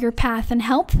to know your path and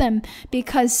help them,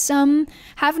 because some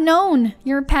have known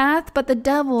your path, but the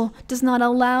devil does not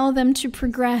allow them to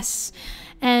progress,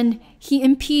 and he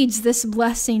impedes this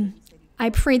blessing. I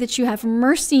pray that you have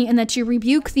mercy and that you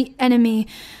rebuke the enemy.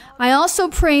 I also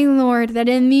pray, Lord, that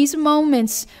in these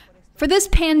moments, for this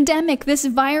pandemic, this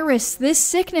virus, this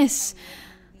sickness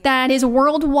that is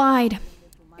worldwide,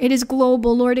 it is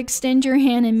global. Lord, extend your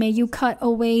hand and may you cut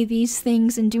away these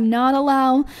things and do not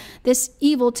allow this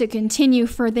evil to continue,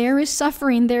 for there is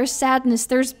suffering, there's sadness,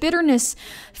 there's bitterness.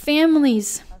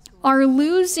 Families are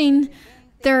losing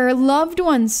their loved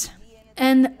ones,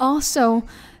 and also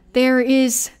there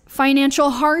is financial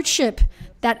hardship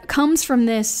that comes from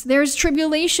this. There's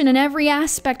tribulation in every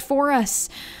aspect for us.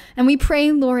 And we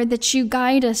pray, Lord, that you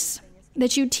guide us,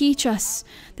 that you teach us,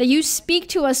 that you speak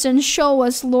to us and show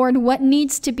us, Lord, what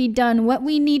needs to be done, what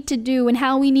we need to do, and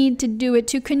how we need to do it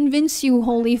to convince you,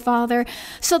 Holy Father,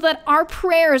 so that our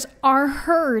prayers are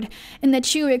heard and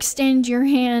that you extend your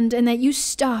hand and that you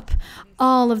stop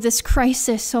all of this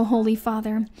crisis, oh Holy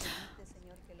Father.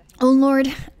 Oh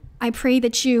Lord, I pray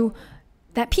that you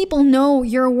that people know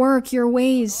your work, your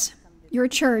ways, your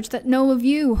church, that know of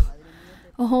you.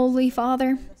 O Holy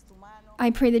Father, I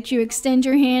pray that you extend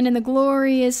your hand in the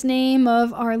glorious name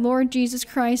of our Lord Jesus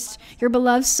Christ, your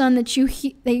beloved Son, that you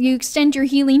extend your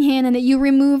healing hand and that you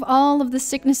remove all of the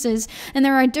sicknesses. And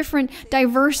there are different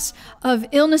diverse of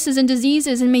illnesses and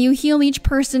diseases, and may you heal each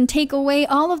person, take away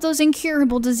all of those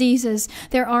incurable diseases.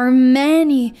 There are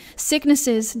many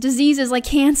sicknesses, diseases like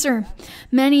cancer,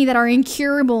 many that are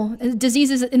incurable,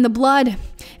 diseases in the blood,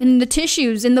 in the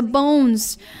tissues, in the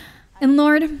bones. And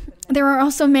Lord, there are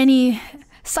also many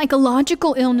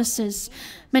psychological illnesses,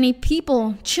 many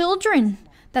people, children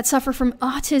that suffer from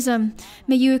autism.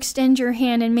 May you extend your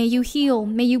hand and may you heal.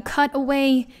 May you cut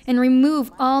away and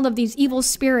remove all of these evil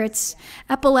spirits,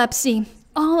 epilepsy.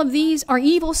 All of these are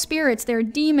evil spirits. They're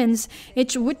demons.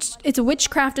 It's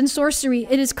witchcraft and sorcery.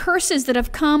 It is curses that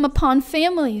have come upon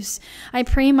families. I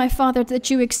pray, my Father,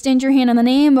 that you extend your hand in the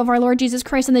name of our Lord Jesus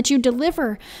Christ and that you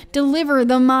deliver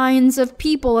the minds of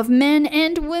people, of men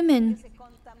and women,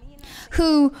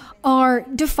 who are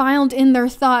defiled in their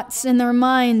thoughts and their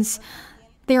minds.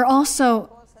 They are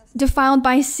also defiled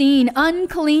by seeing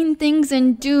unclean things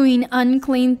and doing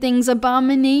unclean things,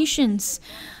 abominations.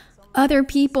 Other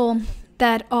people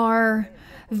that are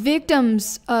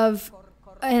victims of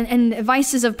and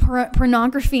vices of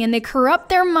pornography, and they corrupt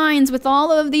their minds with all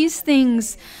of these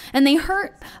things, and they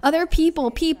hurt other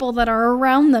people that are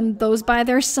around them, those by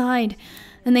their side,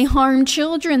 and they harm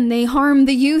children, they harm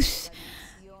the youth,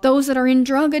 those that are in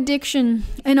drug addiction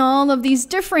and all of these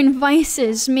different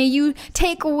vices. May you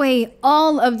take away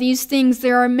all of these things.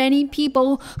 There are many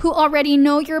people who already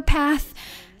know your path,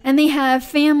 and they have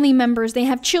family members, they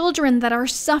have children that are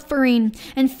suffering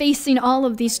and facing all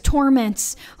of these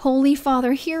torments. Holy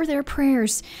Father, hear their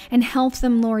prayers and help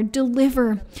them, Lord.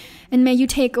 Deliver. And may you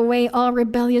take away all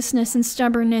rebelliousness and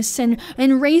stubbornness and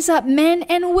raise up men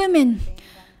and women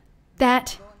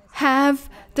that have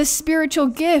the spiritual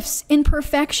gifts in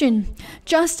perfection.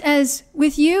 Just as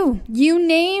with you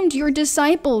named your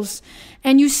disciples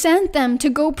and you sent them to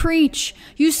go preach.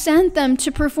 You sent them to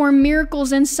perform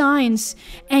miracles and signs,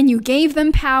 and you gave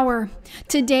them power.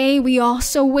 Today we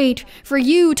also wait for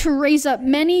you to raise up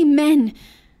many men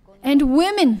and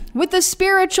women with the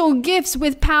spiritual gifts,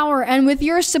 with power, and with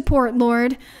your support,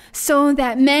 Lord, so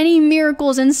that many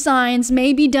miracles and signs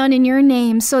may be done in your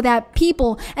name, so that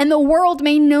people and the world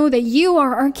may know that you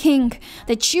are our King,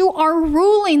 that you are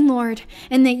ruling, Lord,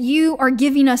 and that you are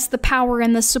giving us the power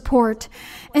and the support,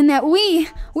 and that we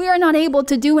are not able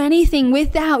to do anything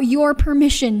without your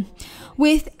permission,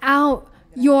 without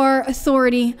your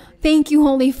authority. Thank you,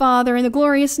 Holy Father, in the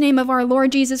glorious name of our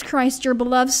Lord Jesus Christ, your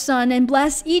beloved Son, and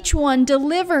bless each one,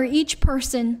 deliver each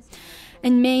person,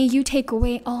 and may you take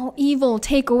away all evil,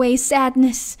 take away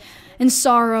sadness and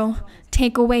sorrow,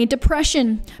 take away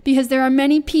depression, because there are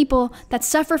many people that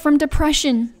suffer from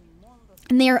depression,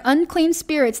 and they are unclean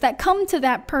spirits that come to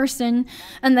that person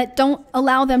and that don't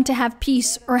allow them to have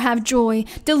peace or have joy.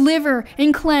 Deliver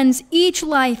and cleanse each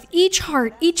life, each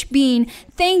heart, each being.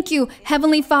 Thank you,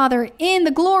 Heavenly Father, in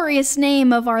the glorious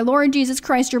name of our Lord Jesus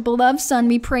Christ, your beloved Son,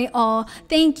 we pray all.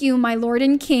 Thank you, my Lord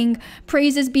and King.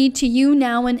 Praises be to you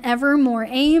now and evermore.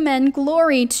 Amen.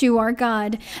 Glory to our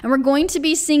God. And we're going to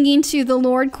be singing to the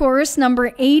Lord chorus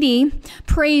number 80.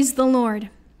 Praise the Lord.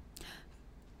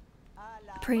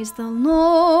 Praise the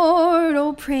Lord,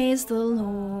 oh praise the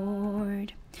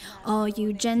Lord. All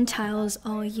you Gentiles,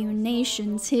 all you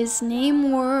nations, his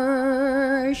name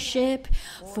worship.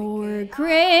 For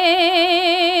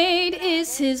great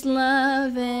is his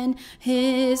love and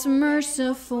his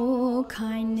merciful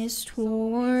kindness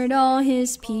toward all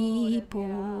his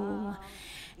people.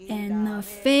 And the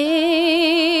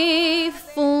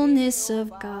faithfulness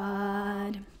of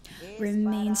God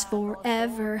remains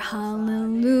forever.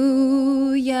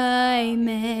 Hallelujah,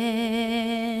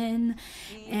 amen.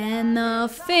 And the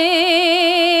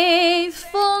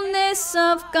faithfulness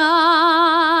of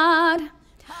God,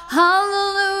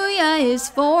 hallelujah, is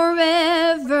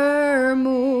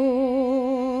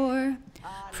forevermore.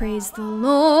 Praise the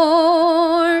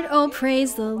Lord, oh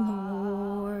praise the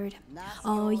Lord.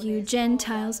 All you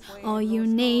Gentiles, all you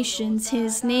nations,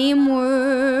 his name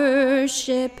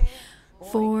worship.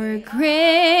 For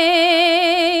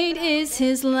great is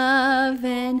his love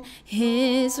and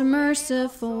his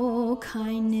merciful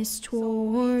kindness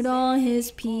toward all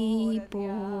his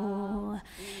people.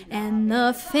 And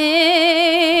the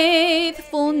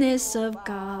faithfulness of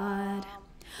God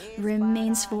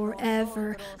remains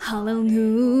forever.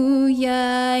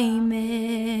 Hallelujah,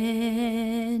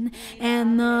 amen.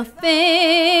 And the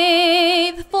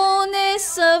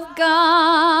faithfulness of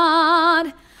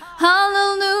God,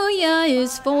 hallelujah,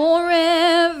 is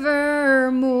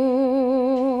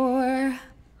forevermore.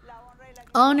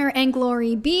 Honor and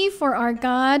glory be for our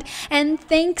God, and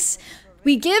thanks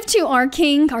we give to our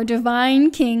King, our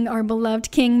divine King, our beloved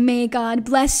King. May God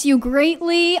bless you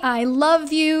greatly. I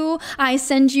love you. I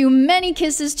send you many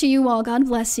kisses to you all. God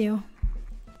bless you.